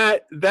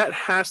 That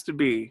has to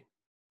be.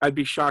 I'd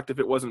be shocked if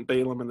it wasn't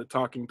Balaam and the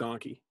talking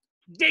donkey.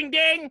 Ding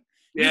ding.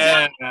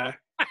 Yeah.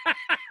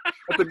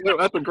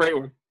 That's a great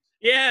one.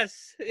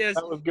 Yes.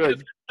 That was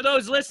good. For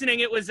those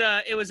listening, it was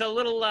a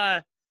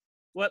little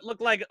what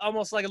looked like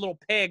almost like a little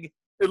pig.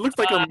 It looked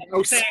like a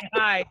mouse saying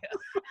hi.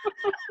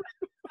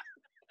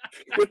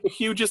 with the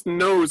hugest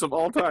nose of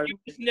all time.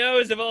 Hugest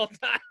nose of all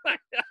time.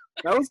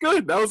 That was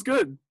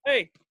good.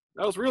 Hey.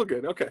 That was real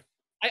good. Okay.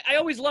 I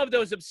always love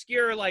those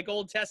obscure, like,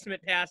 Old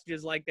Testament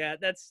passages like that.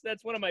 That's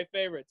one of my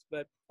favorites.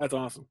 But that's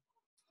awesome.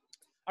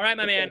 All right,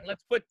 my man.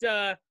 Let's put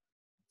 20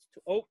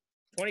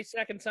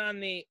 seconds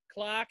on the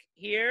clock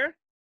here.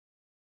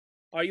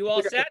 Are you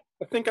all set?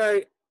 I think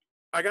I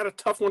got a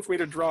tough one for me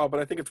to draw,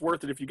 but I think it's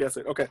worth it if you guess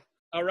it. Okay.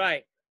 All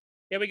right.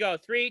 Here we go.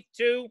 3,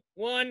 2,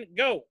 1,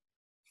 go.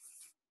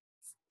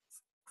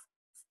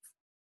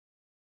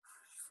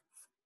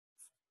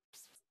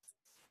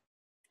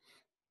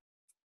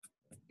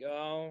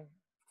 Go.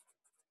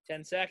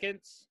 10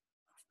 seconds.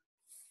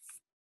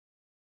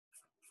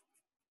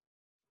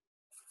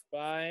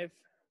 5,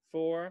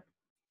 4,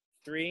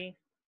 3,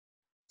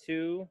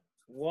 2,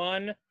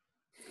 1.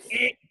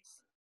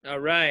 All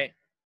right.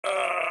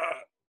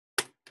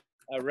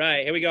 All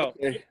right, here we go.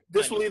 Okay.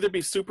 This will either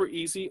be super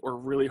easy or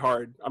really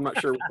hard. I'm not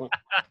sure which one.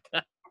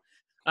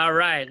 All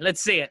right,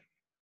 let's see it.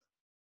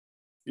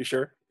 You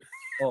sure?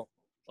 Oh,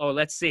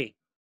 let's see.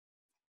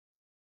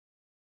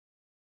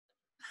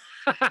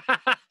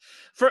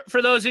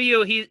 For those of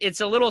you,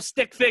 it's a little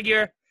stick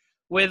figure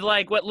with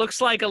like what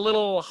looks like a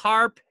little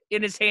harp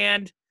in his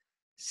hand,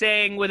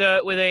 saying with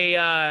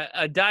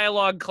a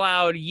dialogue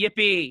cloud,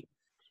 "Yippee!"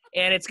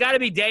 And it's got to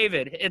be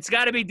David. It's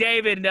got to be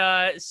David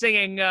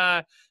singing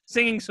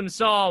singing some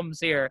psalms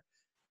here.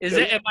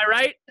 Am I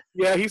right?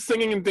 Yeah, he's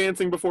singing and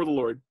dancing before the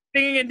Lord.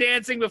 Singing and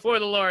dancing before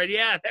the Lord.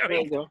 Yeah, there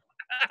we go.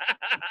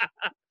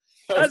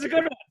 That was a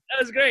good one. That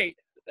was great.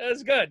 That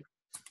was good.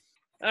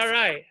 All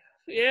right.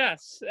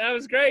 Yes, that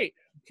was great.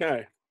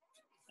 Okay.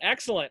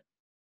 Excellent.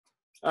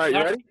 All right, you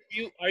ready?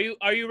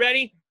 Are you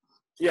ready?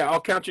 Yeah,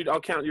 I'll count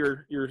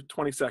your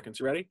 20 seconds.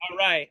 You ready? All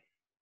right.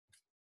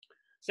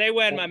 Say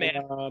when, my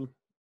man.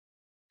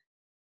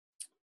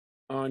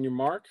 On your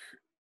mark,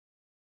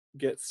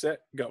 get set,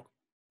 go.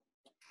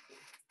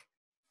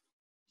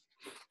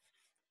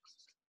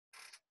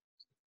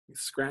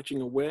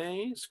 Scratching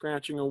away,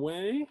 scratching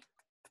away.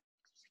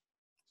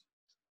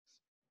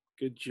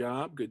 Good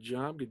job, good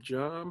job, good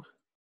job.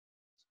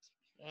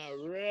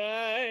 All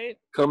right.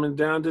 Coming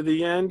down to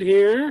the end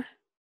here.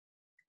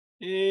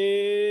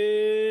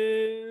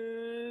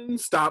 And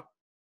stop.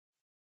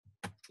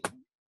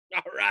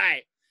 All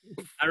right.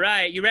 All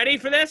right. You ready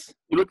for this?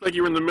 You look like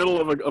you were in the middle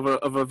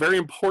of a very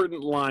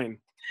important line.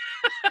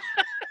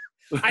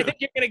 I think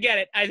you're gonna get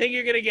it. I think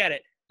you're gonna get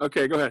it.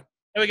 Okay, go ahead.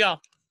 Here we go.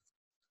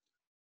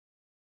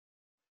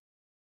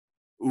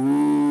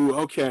 Ooh,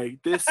 okay.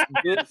 This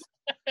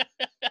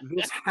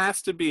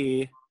has to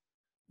be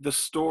the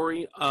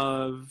story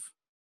of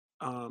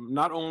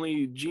not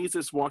only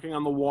Jesus walking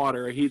on the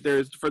water.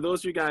 There's for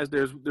those of you guys,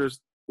 there's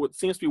what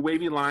seems to be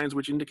wavy lines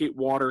which indicate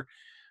water.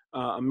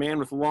 A man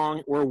with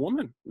long, or a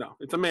woman. No,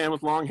 it's a man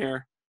with long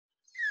hair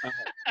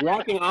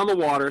walking on the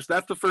water. So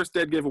that's the first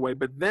dead giveaway.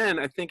 But then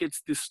I think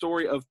it's the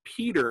story of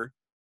Peter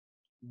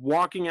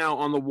walking out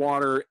on the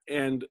water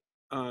and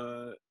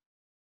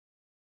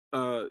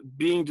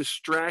being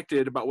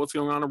distracted about what's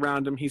going on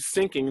around him. He's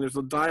sinking. There's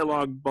a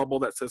dialogue bubble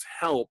that says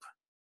help.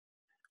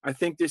 I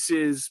think this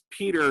is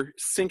Peter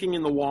sinking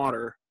in the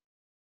water,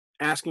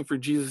 asking for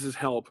Jesus'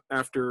 help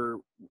after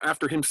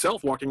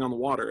himself walking on the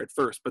water at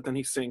first, but then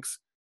he sinks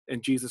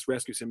and Jesus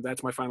rescues him.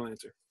 That's my final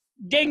answer.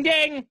 Ding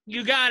ding,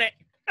 you got it.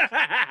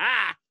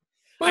 I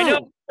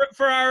know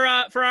for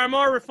our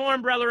more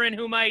reformed brethren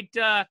who might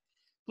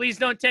please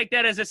don't take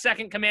that as a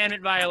second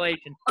commandment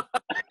violation.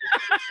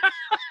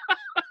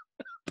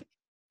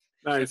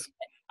 Nice.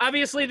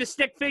 Obviously, the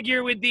stick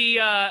figure with the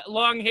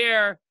long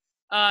hair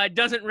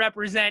doesn't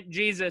represent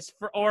Jesus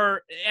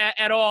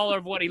at all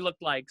of what he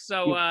looked like.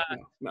 So,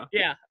 no.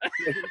 Yeah.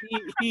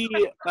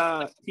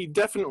 he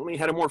definitely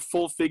had a more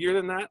full figure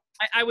than that.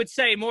 I would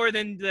say more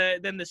than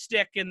the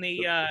stick and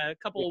the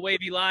couple of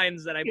wavy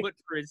lines that I put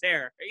for his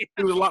hair.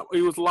 He was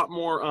a lot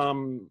more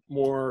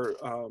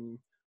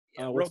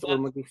what's the word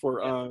I'm looking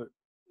for?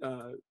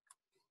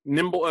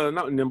 Nimble,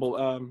 not nimble.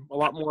 A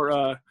lot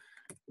more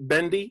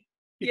bendy.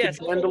 He could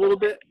bend a little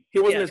bit. He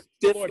wasn't as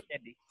stiff.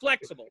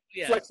 Flexible.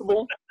 Yeah.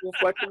 Flexible.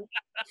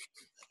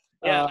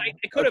 Yeah, I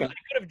could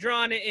have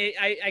drawn it.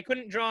 I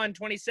couldn't draw in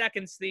 20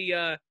 seconds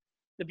the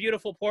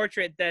beautiful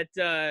portrait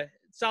that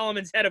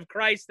Solomon's head of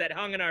Christ that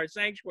hung in our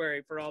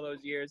sanctuary for all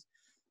those years.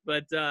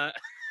 But all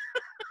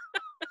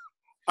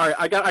right,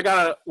 I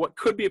got what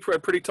could be a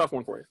pretty tough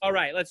one for you. All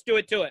right, let's do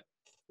it to it.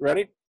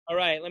 Ready? All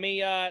right, let me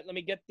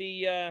get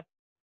the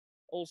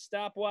old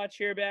stopwatch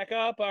here back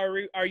up.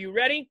 Are you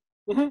ready?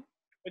 Mm-hmm.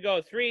 We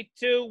go 3,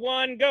 2,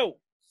 1, go.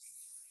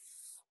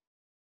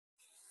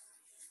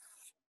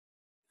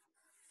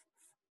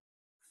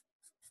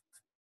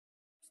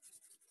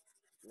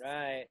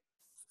 Right.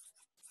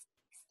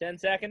 10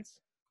 seconds.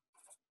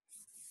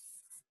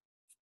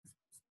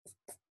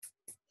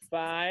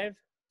 5.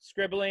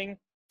 Scribbling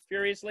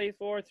furiously.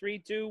 4, 3,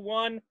 2,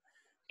 1.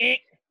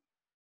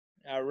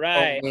 All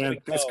right. Oh, man,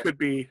 this could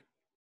be.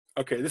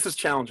 Okay, this is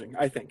challenging,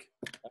 I think.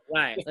 All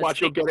right.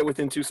 Watch, you'll get it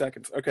within 2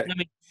 seconds. Okay.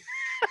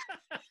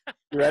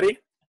 You ready?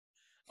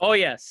 Oh,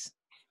 yes.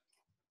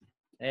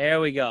 There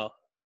we go.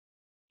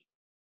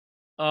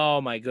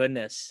 Oh, my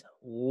goodness.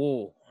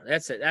 Ooh,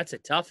 that's a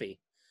toughie.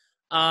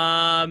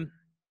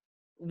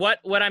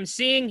 What I'm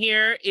seeing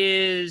here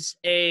is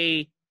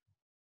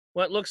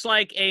what looks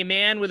like a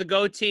man with a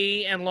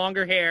goatee and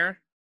longer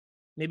hair,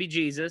 maybe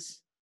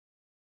Jesus,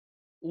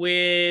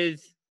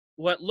 with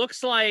what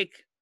looks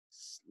like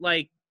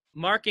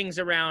markings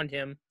around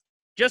him,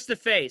 just the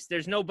face.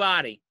 There's no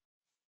body.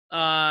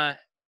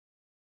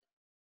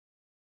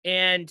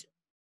 And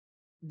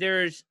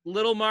there's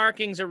little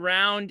markings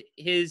around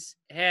his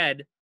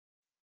head.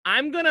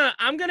 I'm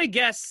gonna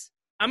guess.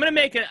 I'm gonna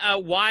make a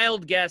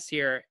wild guess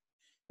here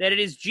that it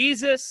is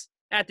Jesus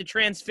at the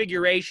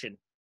Transfiguration.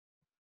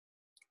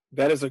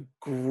 That is a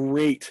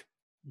great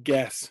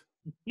guess.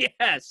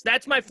 Yes,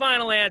 that's my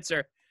final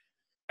answer.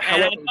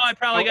 And I know I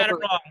probably got it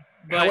wrong.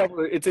 But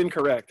however, it's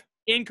incorrect.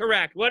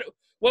 Incorrect. What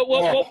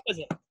was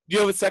it? Do you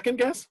have a second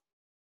guess?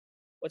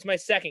 What's my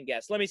second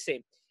guess? Let me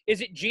see. Is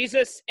it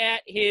Jesus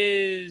at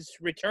his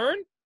return?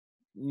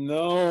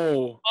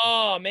 No.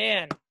 Oh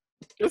man,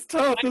 it's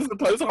tough. This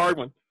is a hard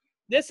one.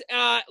 This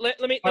let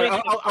me.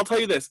 I'll tell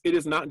you this. It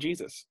is not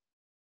Jesus.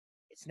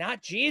 It's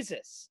not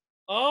Jesus.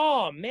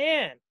 Oh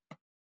man.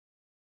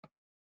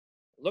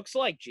 Looks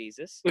like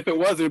Jesus. If it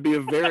was, it would be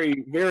a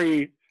very,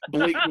 very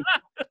blatant.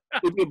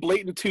 It'd be a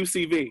blatant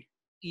 2CV.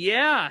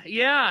 Yeah.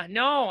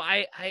 No,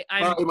 I'm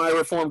my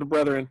Reformed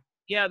brethren.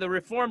 yeah, the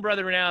Reformed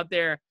brethren out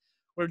there.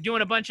 We're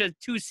doing a bunch of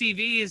 2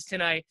 CVs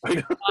tonight.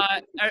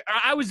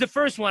 I was the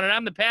first one, and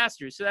I'm the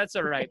pastor, so that's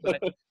all right.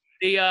 But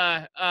the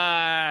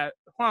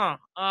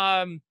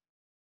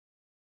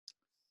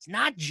it's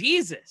not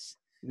Jesus.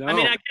 No. I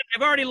mean,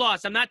 I've already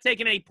lost. I'm not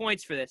taking any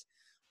points for this.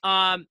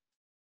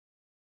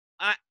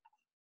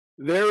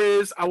 There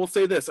is. I will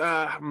say this.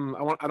 I don't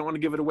want to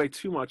give it away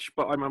too much,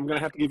 but I'm going to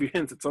have to give you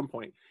hints at some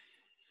point.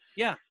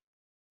 Yeah.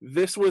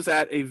 This was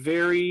at a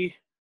very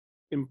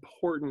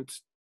important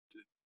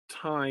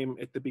time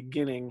at the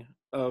beginning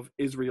of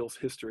Israel's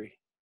history.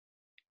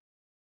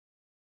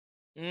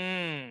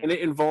 And it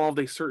involved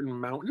a certain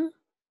mountain.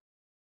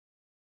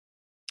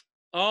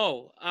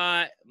 Oh,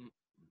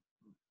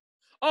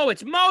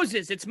 it's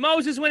Moses. It's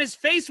Moses when his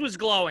face was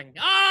glowing.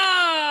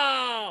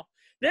 Oh,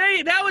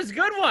 that was a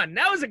good one.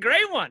 That was a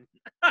great one.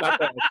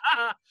 That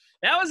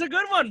was a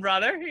good one,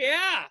 brother.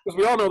 Yeah. Because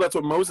we all know that's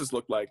what Moses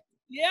looked like.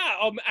 Yeah.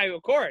 Oh,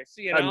 of course.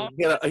 You know.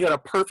 He had a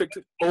perfect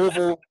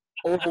oval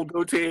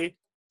goatee.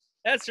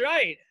 That's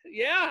right.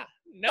 Yeah.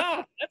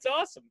 No, that's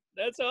awesome.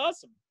 That's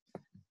awesome.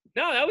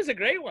 No, that was a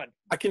great one.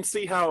 I can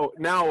see now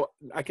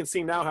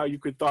how you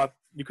could have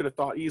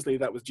thought easily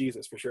that was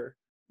Jesus for sure.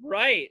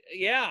 Right.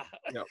 Yeah.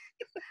 Yep.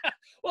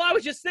 Well, I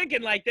was just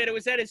thinking like that. It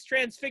was at his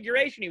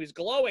transfiguration. He was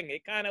glowing.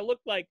 It kind of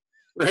looked like,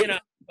 right. You know.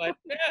 But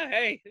yeah,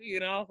 hey,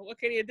 you know, what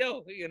can you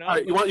do? You know. All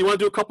right, you want to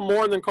do a couple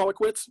more and then call it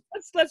quits?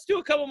 Let's do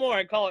a couple more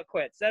and call it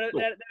quits. That'll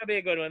be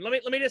a good one.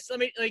 Give me just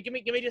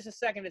a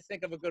second to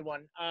think of a good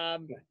one.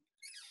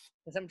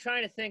 Because I'm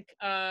trying to think.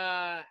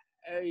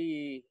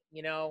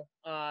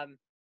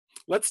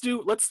 Let's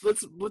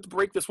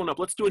break this one up.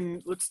 Let's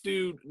do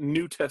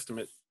New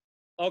Testament.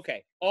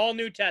 Okay, all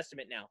New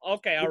Testament now.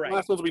 Okay, all right. The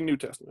last ones will be New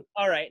Testament.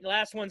 All right,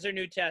 last ones are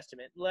New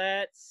Testament.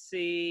 Let's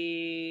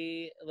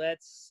see.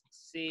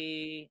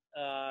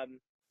 A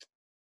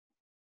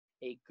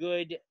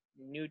good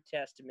New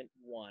Testament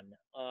one.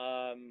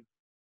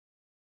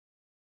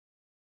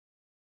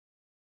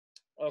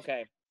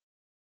 Okay.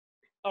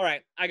 All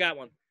right, I got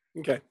one.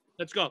 Okay.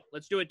 Let's go.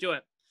 Let's do it. You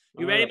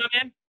ready, my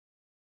man?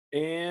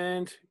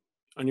 And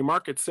on your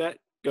mark, get set,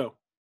 go.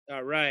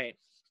 All right.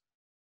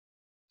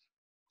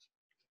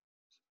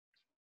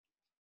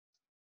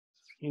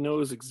 He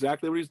knows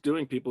exactly what he's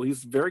doing, people.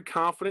 He's very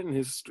confident in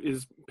his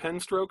pen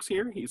strokes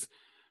here. He's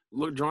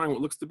drawing what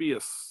looks to be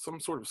some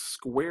sort of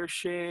square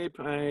shape.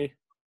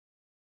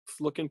 It's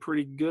looking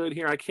pretty good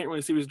here. I can't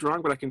really see what he's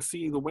drawing, but I can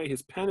see the way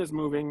his pen is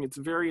moving. It's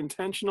very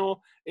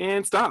intentional.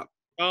 And stop.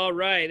 All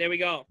right, there we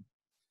go.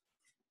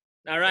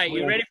 All right,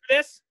 you ready for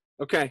this?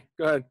 Okay,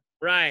 go ahead.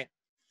 Right.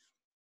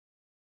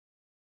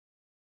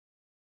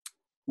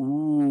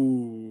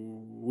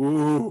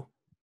 Ooh.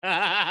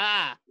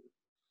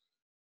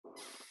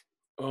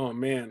 Oh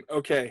man.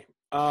 Okay.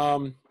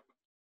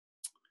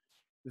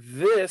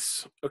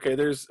 There's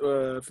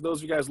for those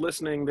of you guys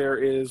listening, there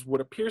is what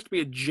appears to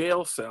be a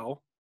jail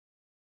cell.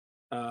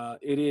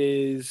 It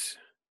is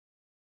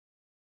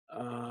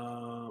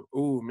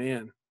oh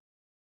man.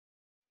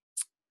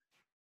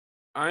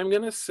 I'm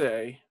going to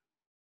say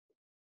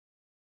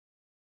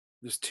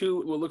there's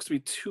what looks to be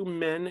 2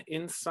 men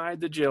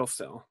inside the jail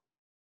cell.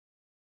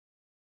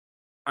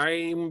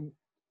 I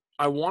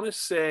want to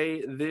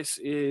say this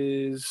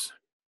is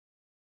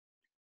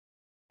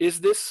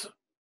this,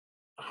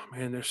 oh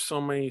man, there's so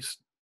many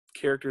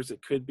characters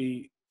that could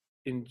be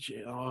in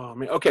jail. Oh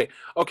man. Okay.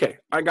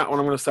 I got one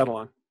I'm going to settle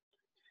on.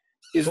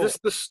 Is this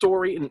the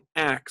story in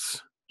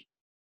Acts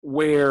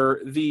where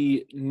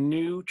the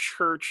new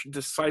church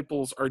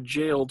disciples are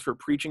jailed for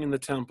preaching in the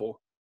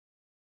temple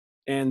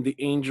and the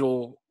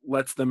angel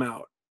lets them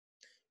out?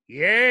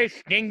 Yes.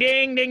 Ding,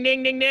 ding, ding,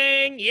 ding, ding,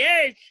 ding.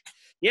 Yes.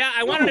 Yeah,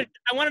 I wanted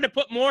to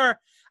put more.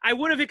 I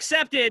would have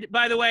accepted,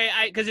 by the way,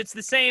 because it's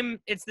the same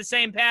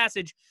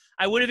passage.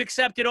 I would have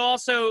accepted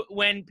also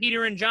when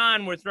Peter and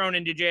John were thrown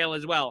into jail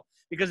as well,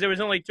 because there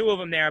was only 2 of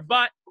them there.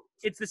 But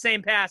it's the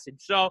same passage.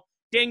 So,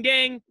 ding,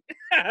 ding.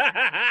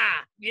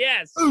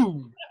 Yes.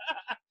 Boom.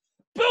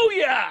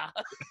 Booyah.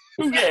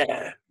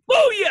 Yeah.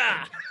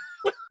 Booyah.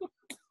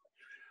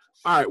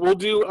 All right, we'll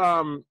do.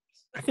 I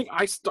think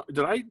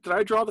did I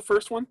draw the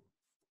first one?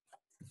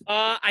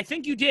 I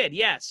think you did.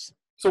 Yes.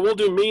 So we'll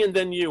do me and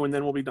then you, and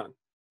then we'll be done.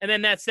 And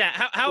then that's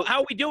that. How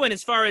are we doing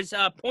as far as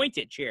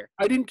pointage here?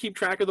 I didn't keep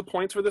track of the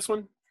points for this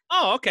one.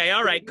 Oh, okay.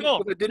 All right.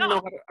 Cool. I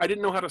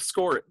didn't know how to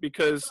score it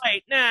because.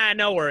 Right. Nah,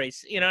 no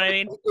worries. You know what I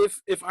mean?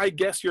 If I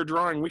guess your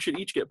drawing, we should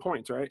each get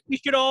points, right? We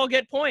should all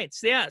get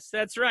points. Yes,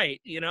 that's right.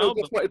 You know. So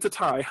guess what? It's a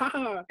tie.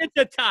 It's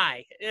a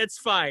tie. It's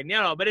fine.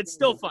 You know, but it's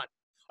still fun.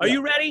 Are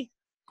you ready?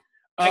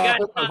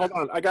 Hold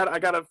on. I got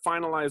to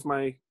finalize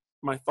my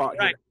thought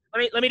right.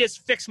 here. Let me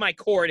just fix my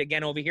cord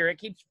again over here. It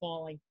keeps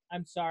falling.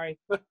 I'm sorry.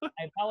 I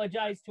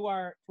apologize to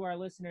our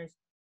listeners.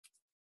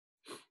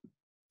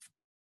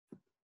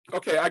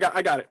 Okay, I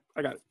got it.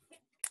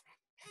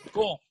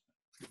 Cool.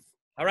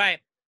 All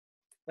right.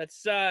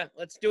 Let's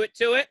do it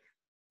to it.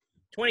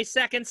 20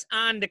 seconds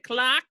on the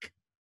clock.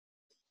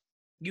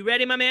 You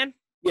ready, my man?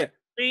 Yeah.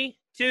 3,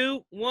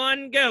 2,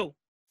 1, go.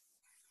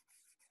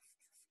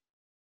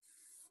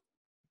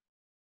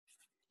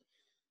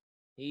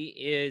 He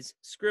is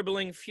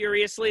scribbling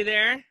furiously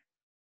there.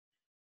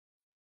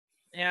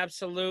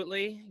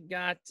 Absolutely.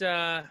 Got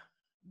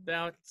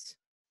about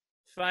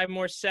 5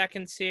 more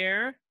seconds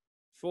here.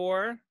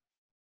 4,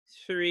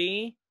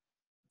 3,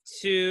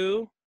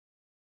 2.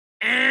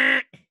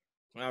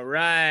 All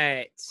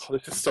right. Oh,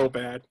 this is so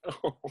bad.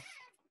 Oh,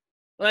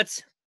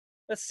 Let's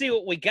see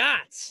what we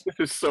got. this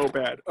is so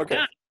bad. Okay.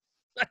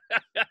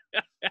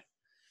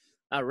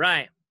 All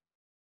right.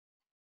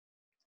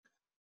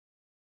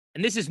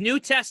 And this is New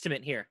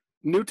Testament here.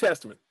 New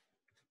Testament.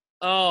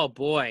 Oh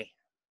boy.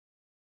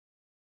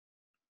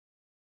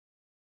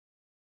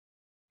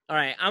 All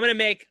right, I'm gonna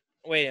make.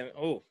 Wait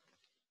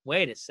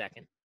a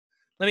second.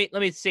 Let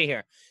me see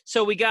here.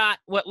 So we got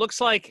what looks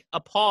like a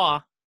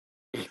paw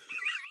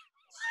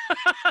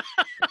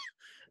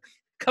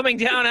coming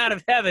down out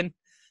of heaven,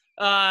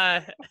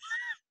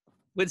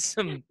 with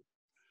some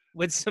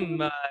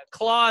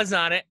claws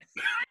on it.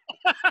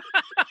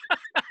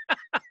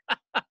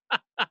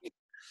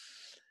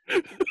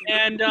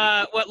 And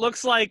what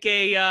looks like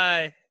a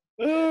I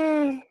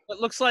don't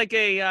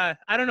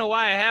know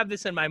why I have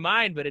this in my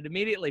mind, but it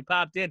immediately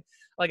popped in,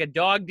 like a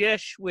dog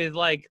dish with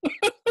like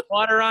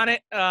water on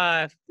it.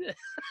 Like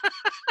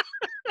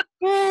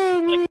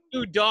 2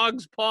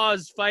 dogs'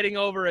 paws fighting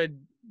over a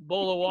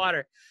bowl of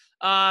water.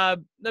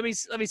 Let me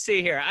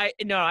see here. I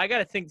got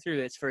to think through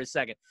this for a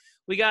second.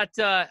 We got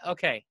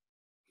okay.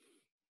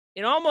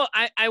 It almost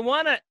I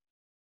want to,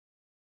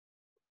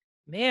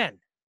 man.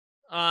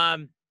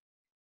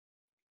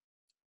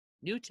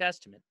 New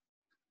Testament.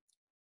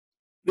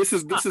 This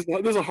is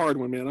a hard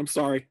one, man. I'm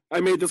sorry. I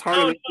made this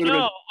harder.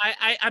 No.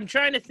 I'm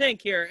trying to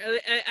think here.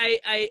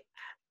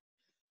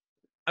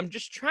 I'm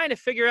just trying to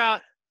figure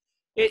out.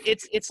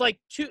 It's like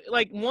 2,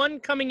 like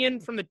 1 coming in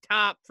from the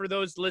top for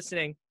those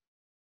listening.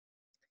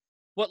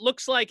 What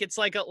looks like it's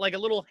like a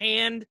little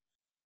hand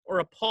or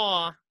a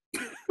paw,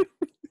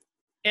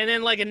 and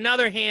then like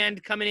another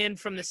hand coming in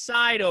from the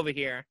side over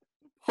here.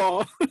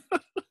 Paw.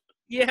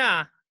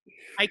 Yeah.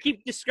 I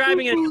keep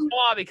describing it as a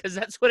paw because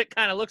that's what it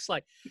kind of looks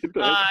like.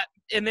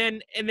 And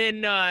then,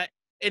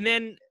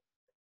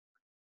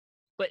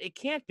 but it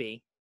can't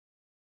be.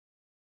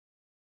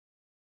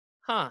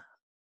 Huh.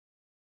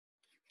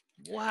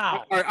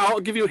 Wow. All right,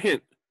 I'll give you a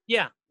hint.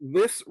 Yeah.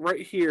 This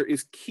right here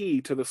is key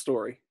to the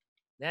story.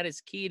 That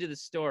is key to the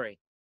story.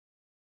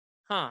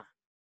 Huh.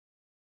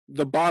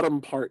 The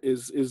bottom part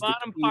is bottom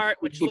the key, part,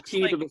 which the looks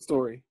key like, to the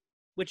story.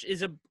 Which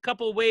is a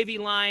couple wavy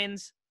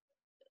lines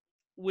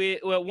with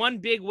one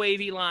big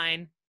wavy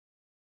line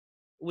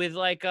with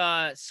like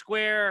a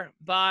square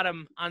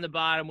bottom on the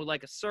bottom with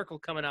like a circle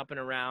coming up and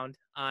around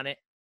on it.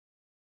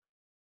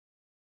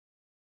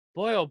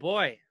 Boy, oh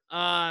boy.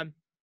 I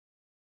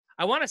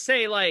want to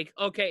say like,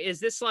 okay, is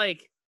this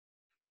like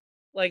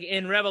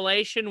in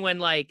Revelation when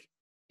like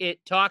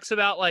it talks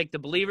about like the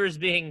believers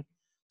being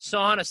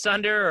sawn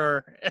asunder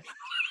or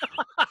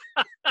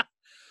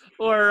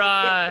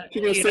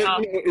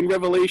in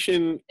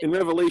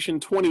Revelation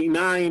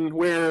 29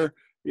 where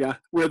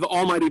the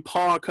almighty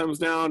paw comes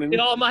down and the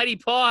almighty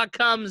paw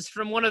comes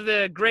from one of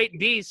the great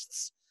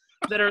beasts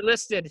that are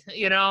listed,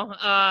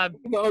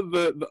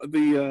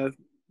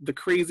 the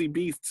crazy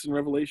beasts in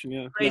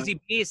Revelation, crazy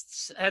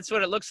beasts. That's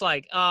what it looks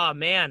like. Oh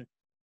man,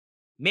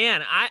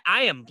 I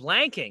am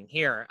blanking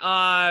here.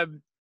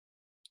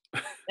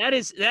 That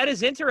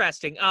is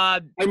interesting.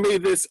 I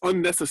made this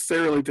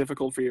unnecessarily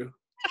difficult for you.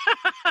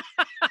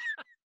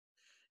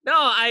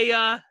 No,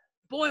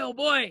 boy, oh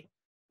boy.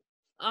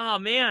 Oh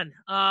man.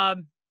 Oh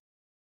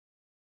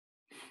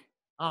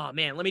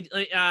man, let me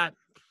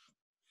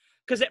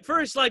because at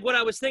first like what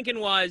I was thinking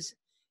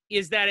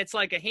is that it's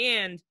like a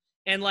hand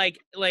and like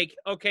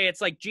okay,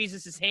 it's like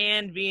Jesus's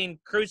hand being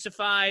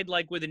crucified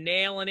like with a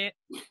nail in it.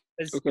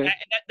 Okay.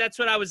 That's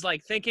what I was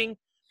like thinking,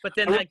 but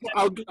then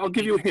I'll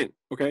give you a hint,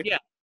 okay? Yeah.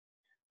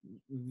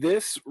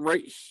 This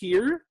right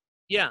here,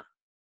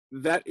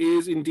 that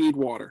is indeed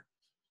water.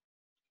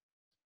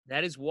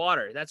 That is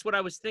water. That's what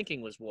I was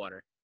thinking was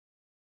water.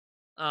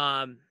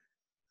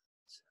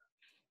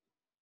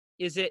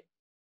 Is it?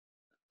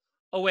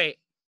 Oh wait.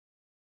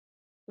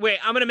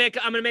 I'm gonna make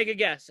a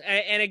guess.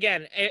 And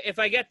again, if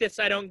I get this,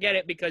 I don't get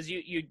it because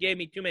you gave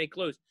me too many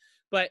clues.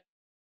 But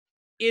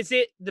is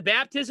it the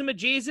baptism of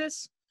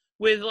Jesus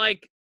with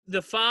like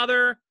the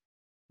Father,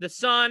 the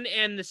Son,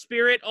 and the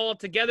Spirit all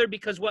together?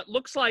 Because what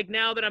looks like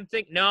now that I'm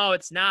thinking, no,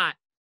 it's not.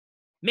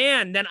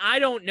 Man, then I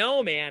don't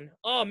know, man.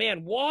 Oh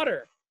man,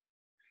 water.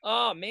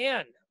 Oh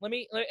man,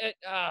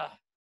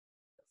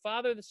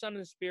 Father, the Son,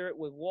 and the Spirit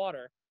with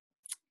water.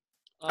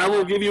 I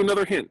will give you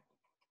another hint.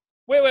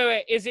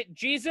 Wait. Is it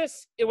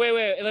Jesus?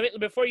 Wait.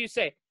 Before you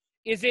say,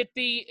 is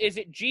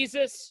it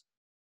Jesus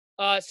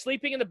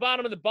sleeping in the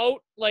bottom of the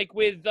boat, like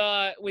with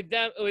the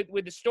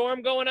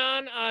storm going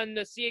on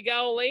the Sea of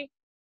Galilee?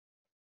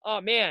 Oh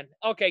man.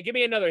 Okay, give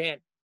me another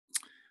hint.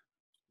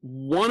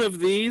 One of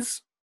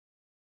these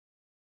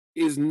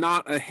is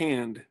not a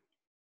hand.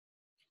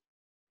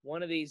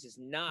 One of these is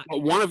not.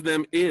 But one of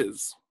them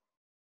is.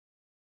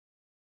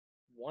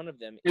 One of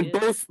them and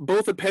is.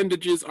 both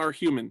appendages are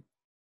human.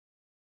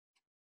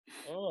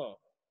 Oh.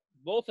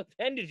 Both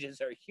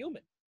appendages are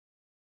human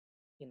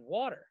in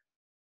water.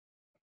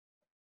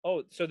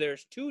 Oh, so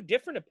there's two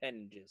different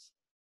appendages.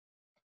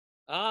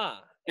 And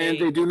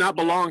they do not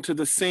belong to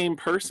the same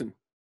person.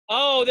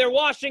 Oh, they're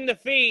washing the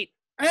feet.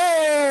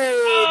 Hey!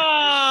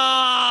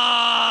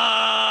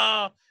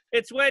 Oh!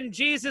 It's when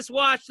Jesus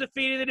washed the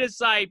feet of the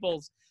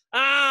disciples.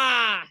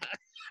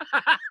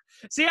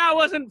 See, I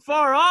wasn't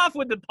far off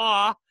with the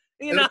paw.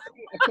 You know?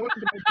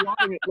 According to my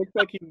drawing, it looks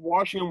like he's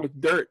washing them with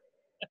dirt.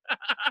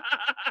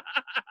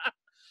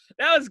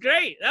 That was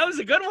great. That was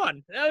a good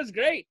one. That was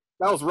great.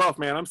 That was rough,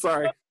 man. I'm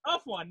sorry.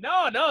 Tough one.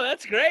 No,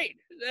 that's great.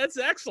 That's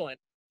excellent.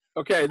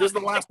 Okay, this is the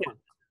last one.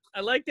 I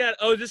like that.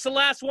 Oh, this is the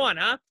last one,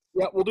 huh?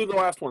 Yeah, we'll do the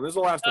last one. This is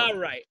the last one. All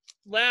right.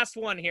 Last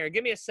one here.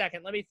 Give me a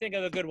second. Let me think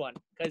of a good one.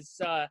 Because,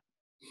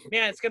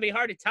 man, it's going to be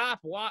hard to top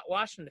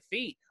washing the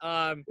feet.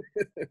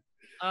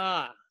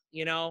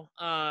 You know.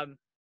 That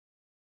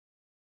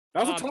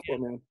was a tough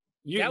one, man.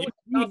 You did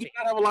not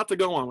have a lot to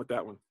go on with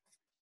that one.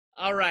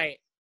 All right.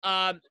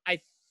 I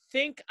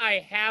think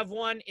I have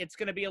one. It's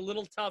going to be a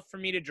little tough for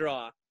me to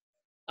draw.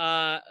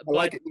 I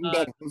like it even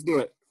better. Let's do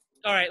it.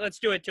 All right, let's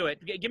do it to it.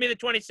 Give me the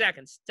 20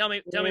 seconds. Tell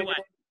me when.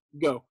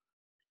 Go.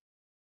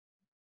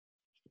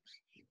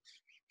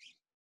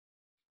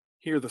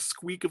 Hear the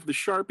squeak of the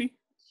Sharpie.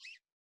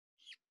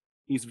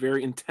 He's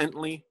very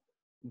intently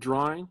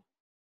drawing.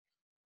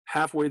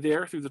 Halfway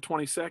there through the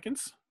 20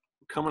 seconds.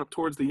 Coming up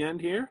towards the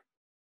end here.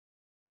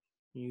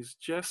 He's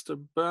just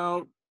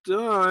about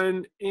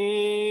done.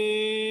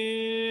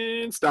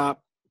 And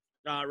stop.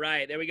 All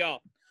right, there we go.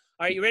 All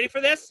right, you ready for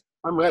this?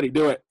 I'm ready.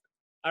 Do it.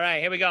 All right,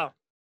 here we go.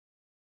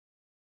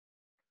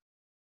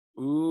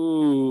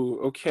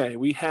 Ooh, okay.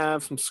 We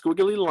have some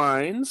squiggly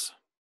lines.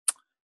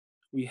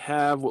 We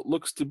have what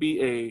looks to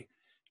be a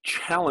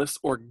chalice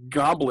or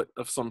goblet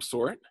of some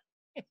sort.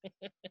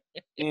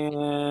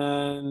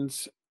 And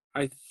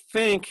I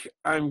think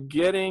I'm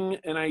getting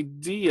an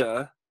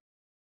idea.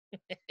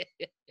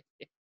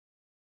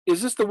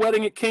 Is this the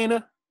wedding at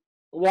Cana?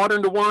 Water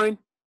into wine?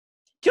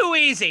 Too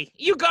easy.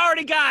 You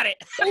already got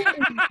it.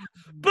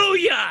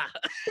 Booyah.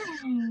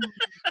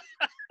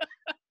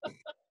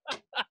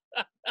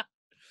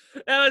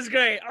 That was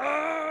great.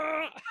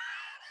 Oh.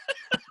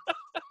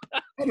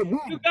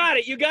 You got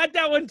it. You got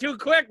that one too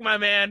quick, my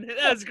man.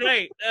 That was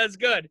great. That was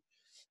good.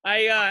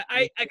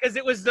 Because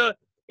it was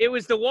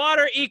the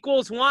water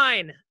equals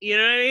wine. You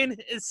know what I mean?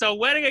 So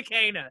wedding at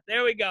Cana.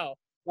 There we go.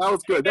 That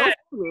was good. That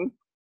was good, man.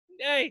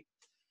 Hey,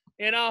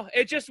 you know,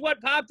 it's just what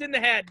popped in the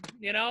head.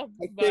 You know,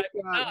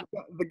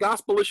 the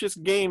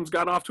Gospelicious games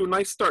got off to a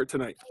nice start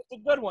tonight.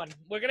 It's a good one.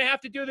 We're gonna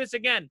have to do this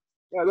again.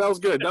 Yeah, that was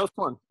good. That was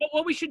fun. But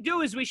what we should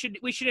do is we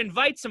should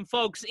invite some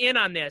folks in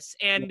on this,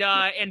 and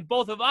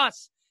both of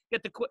us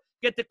get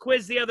to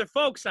quiz the other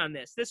folks on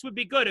this. This would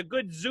be good. A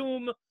good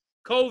Zoom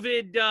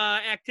COVID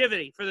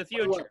activity for the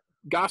future.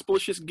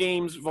 Gospelicious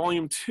Games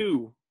Volume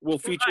 2 will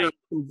feature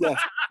some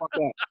guests.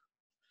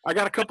 I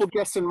got a couple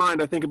guests in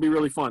mind. I think it'd be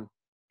really fun.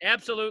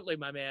 Absolutely,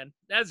 my man.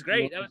 That's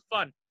great. That was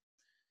fun.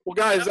 Well,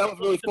 guys, that was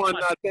really fun.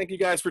 Thank you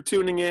guys for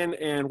tuning in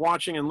and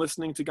watching and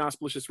listening to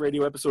Gospelicious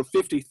Radio, episode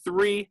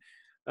 53.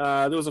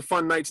 That was a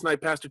fun night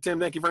tonight, Pastor Tim.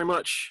 Thank you very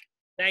much.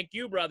 Thank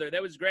you, brother.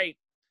 That was great.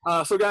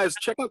 So, guys,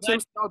 check out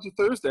Tim's Theology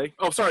Thursday.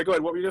 Oh, sorry. Go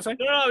ahead. What were you going to say?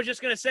 No, I was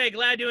just going to say,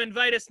 glad to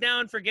invite us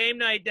down for game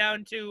night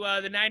down to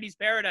the 90s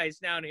paradise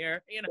down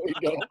here. You know? There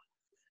you go.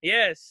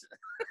 Yes. I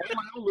have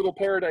my own little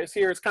paradise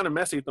here. It's kind of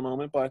messy at the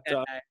moment, but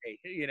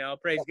you know,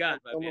 praise God.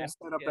 My man.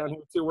 Set up down here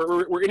too.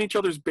 We're in each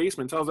other's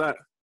basements. How's that?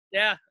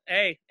 Yeah.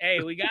 Hey,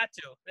 we got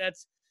to.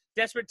 That's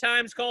desperate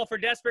times call for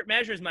desperate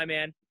measures, my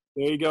man.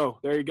 There you go.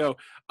 There you go.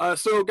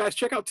 So, guys,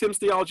 check out Tim's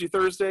Theology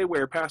Thursday,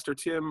 where Pastor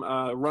Tim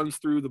runs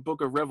through the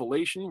book of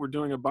Revelation. We're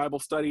doing a Bible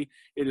study.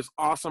 It is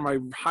awesome. I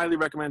highly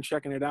recommend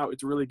checking it out.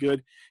 It's really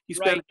good. He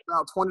spends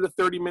about 20 to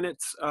 30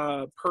 minutes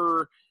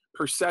per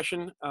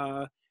session.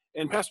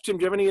 And Pastor Tim,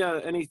 do you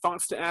have any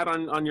thoughts to add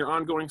on your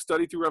ongoing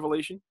study through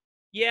Revelation?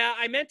 Yeah,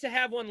 I meant to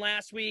have one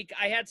last week.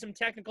 I had some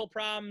technical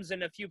problems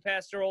and a few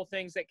pastoral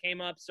things that came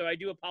up, so I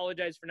do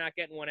apologize for not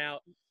getting one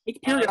out. It's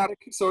periodic,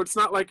 so it's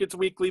not like it's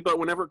weekly, but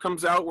whenever it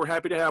comes out, we're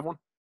happy to have one.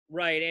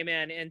 Right,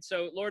 amen. And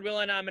so, Lord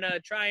willing, I'm going to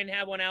try and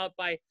have one out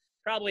by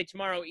probably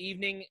tomorrow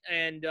evening,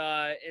 and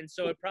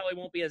so it probably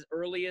won't be as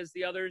early as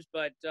the others,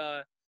 but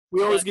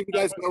we always give you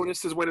guys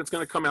notices when it's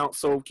going to come out,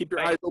 so keep your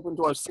eyes open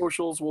to our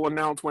socials. We'll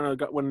announce when a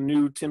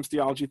new Tim's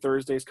Theology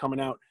Thursday is coming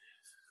out.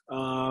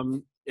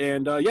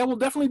 We'll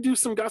definitely do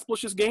some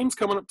Gospelicious games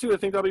coming up, too. I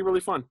think that'll be really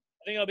fun.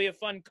 I think it'll be a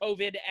fun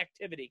COVID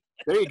activity.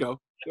 There you go.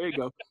 There you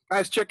go.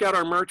 Guys, check out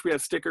our merch. We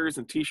have stickers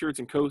and T-shirts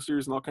and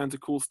coasters and all kinds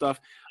of cool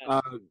stuff.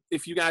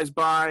 If you guys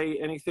buy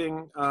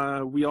anything,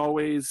 it'll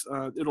always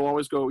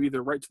go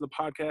either right to the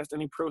podcast.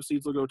 Any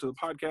proceeds will go to the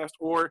podcast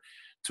or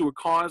to a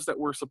cause that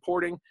we're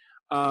supporting.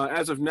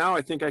 As of now,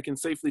 I think I can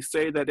safely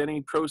say that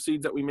any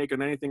proceeds that we make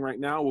on anything right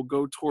now will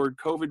go toward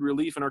COVID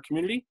relief in our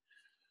community.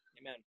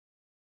 Amen.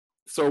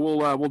 So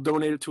we'll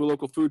donate it to a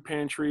local food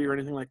pantry or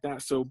anything like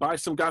that. So buy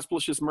some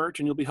Gospelicious merch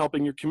and you'll be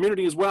helping your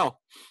community as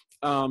well.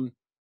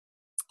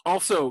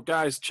 Also,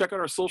 guys, check out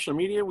our social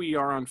media. We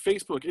are on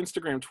Facebook,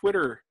 Instagram,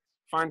 Twitter.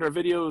 Find our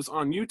videos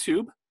on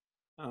YouTube.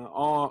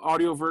 All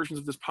audio versions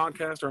of this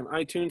podcast are on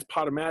iTunes,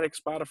 Podomatic,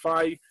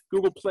 Spotify,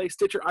 Google Play,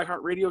 Stitcher,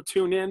 iHeartRadio,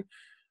 TuneIn,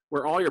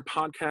 where all your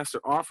podcasts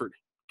are offered.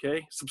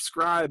 Okay?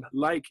 Subscribe,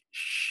 like,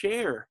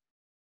 share,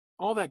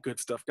 all that good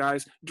stuff,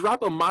 guys.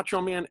 Drop a Macho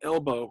Man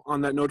elbow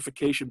on that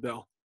notification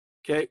bell.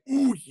 Okay?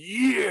 Ooh,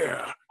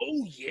 yeah!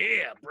 Oh,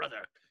 yeah,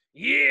 brother.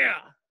 Yeah.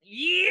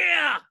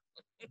 Yeah.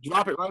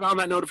 Drop it right on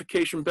that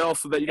notification bell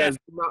so that you guys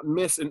do not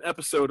miss an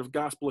episode of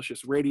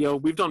Gospelicious Radio.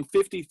 We've done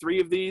 53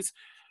 of these,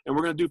 and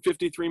we're going to do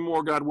 53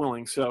 more, God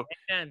willing. So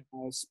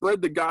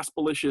spread the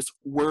Gospelicious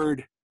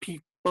word,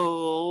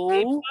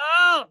 people.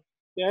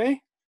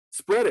 Okay?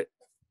 Spread it.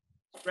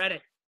 Spread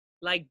it.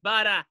 Like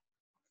butter.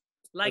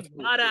 Like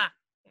butter.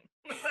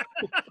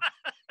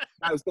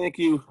 Guys, thank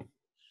you.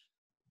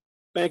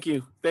 Thank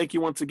you. Thank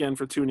you once again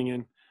for tuning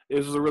in. It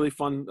was a really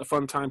fun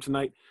time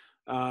tonight.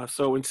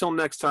 So until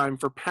next time,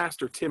 for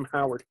Pastor Tim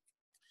Howard.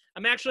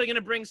 I'm actually going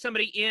to bring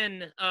somebody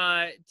in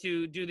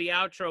to do the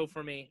outro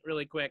for me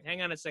really quick.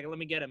 Hang on a second. Let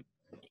me get him.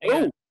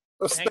 A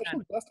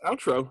special guest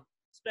outro.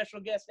 Special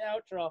guest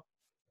outro.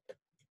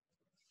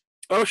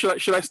 Oh,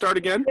 should I start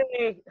again?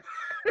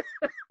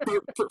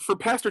 for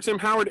Pastor Tim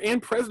Howard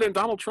and President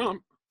Donald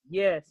Trump.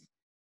 Yes.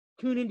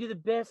 Tune into the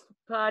best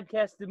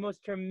podcast, the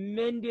most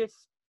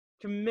tremendous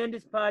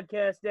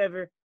podcast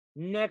ever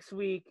next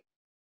week.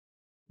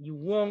 You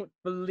won't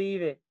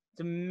believe it.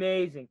 It's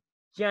amazing.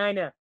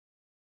 China.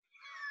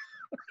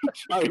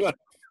 China.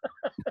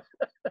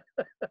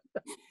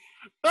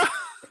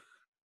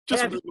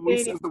 Just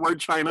randomly says the word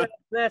China.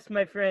 Bless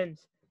my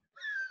friends.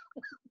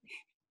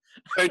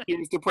 Thank you,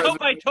 Mr. I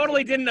President. hope I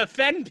totally didn't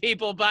offend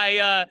people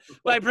by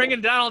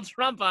bringing Donald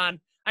Trump on.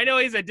 I know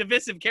he's a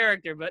divisive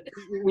character, but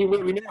we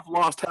may have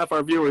lost half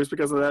our viewers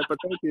because of that. But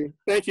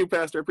thank you,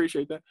 Pastor. I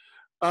appreciate that.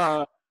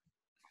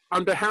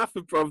 On behalf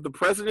of the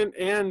president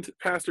and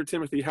Pastor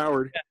Timothy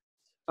Howard,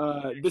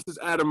 this is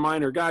Adam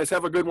Miner. Guys,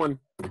 have a good one.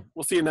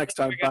 We'll see you next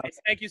time. Bye.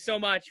 Thank you so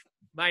much.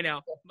 Bye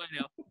now. Bye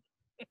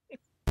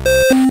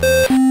now.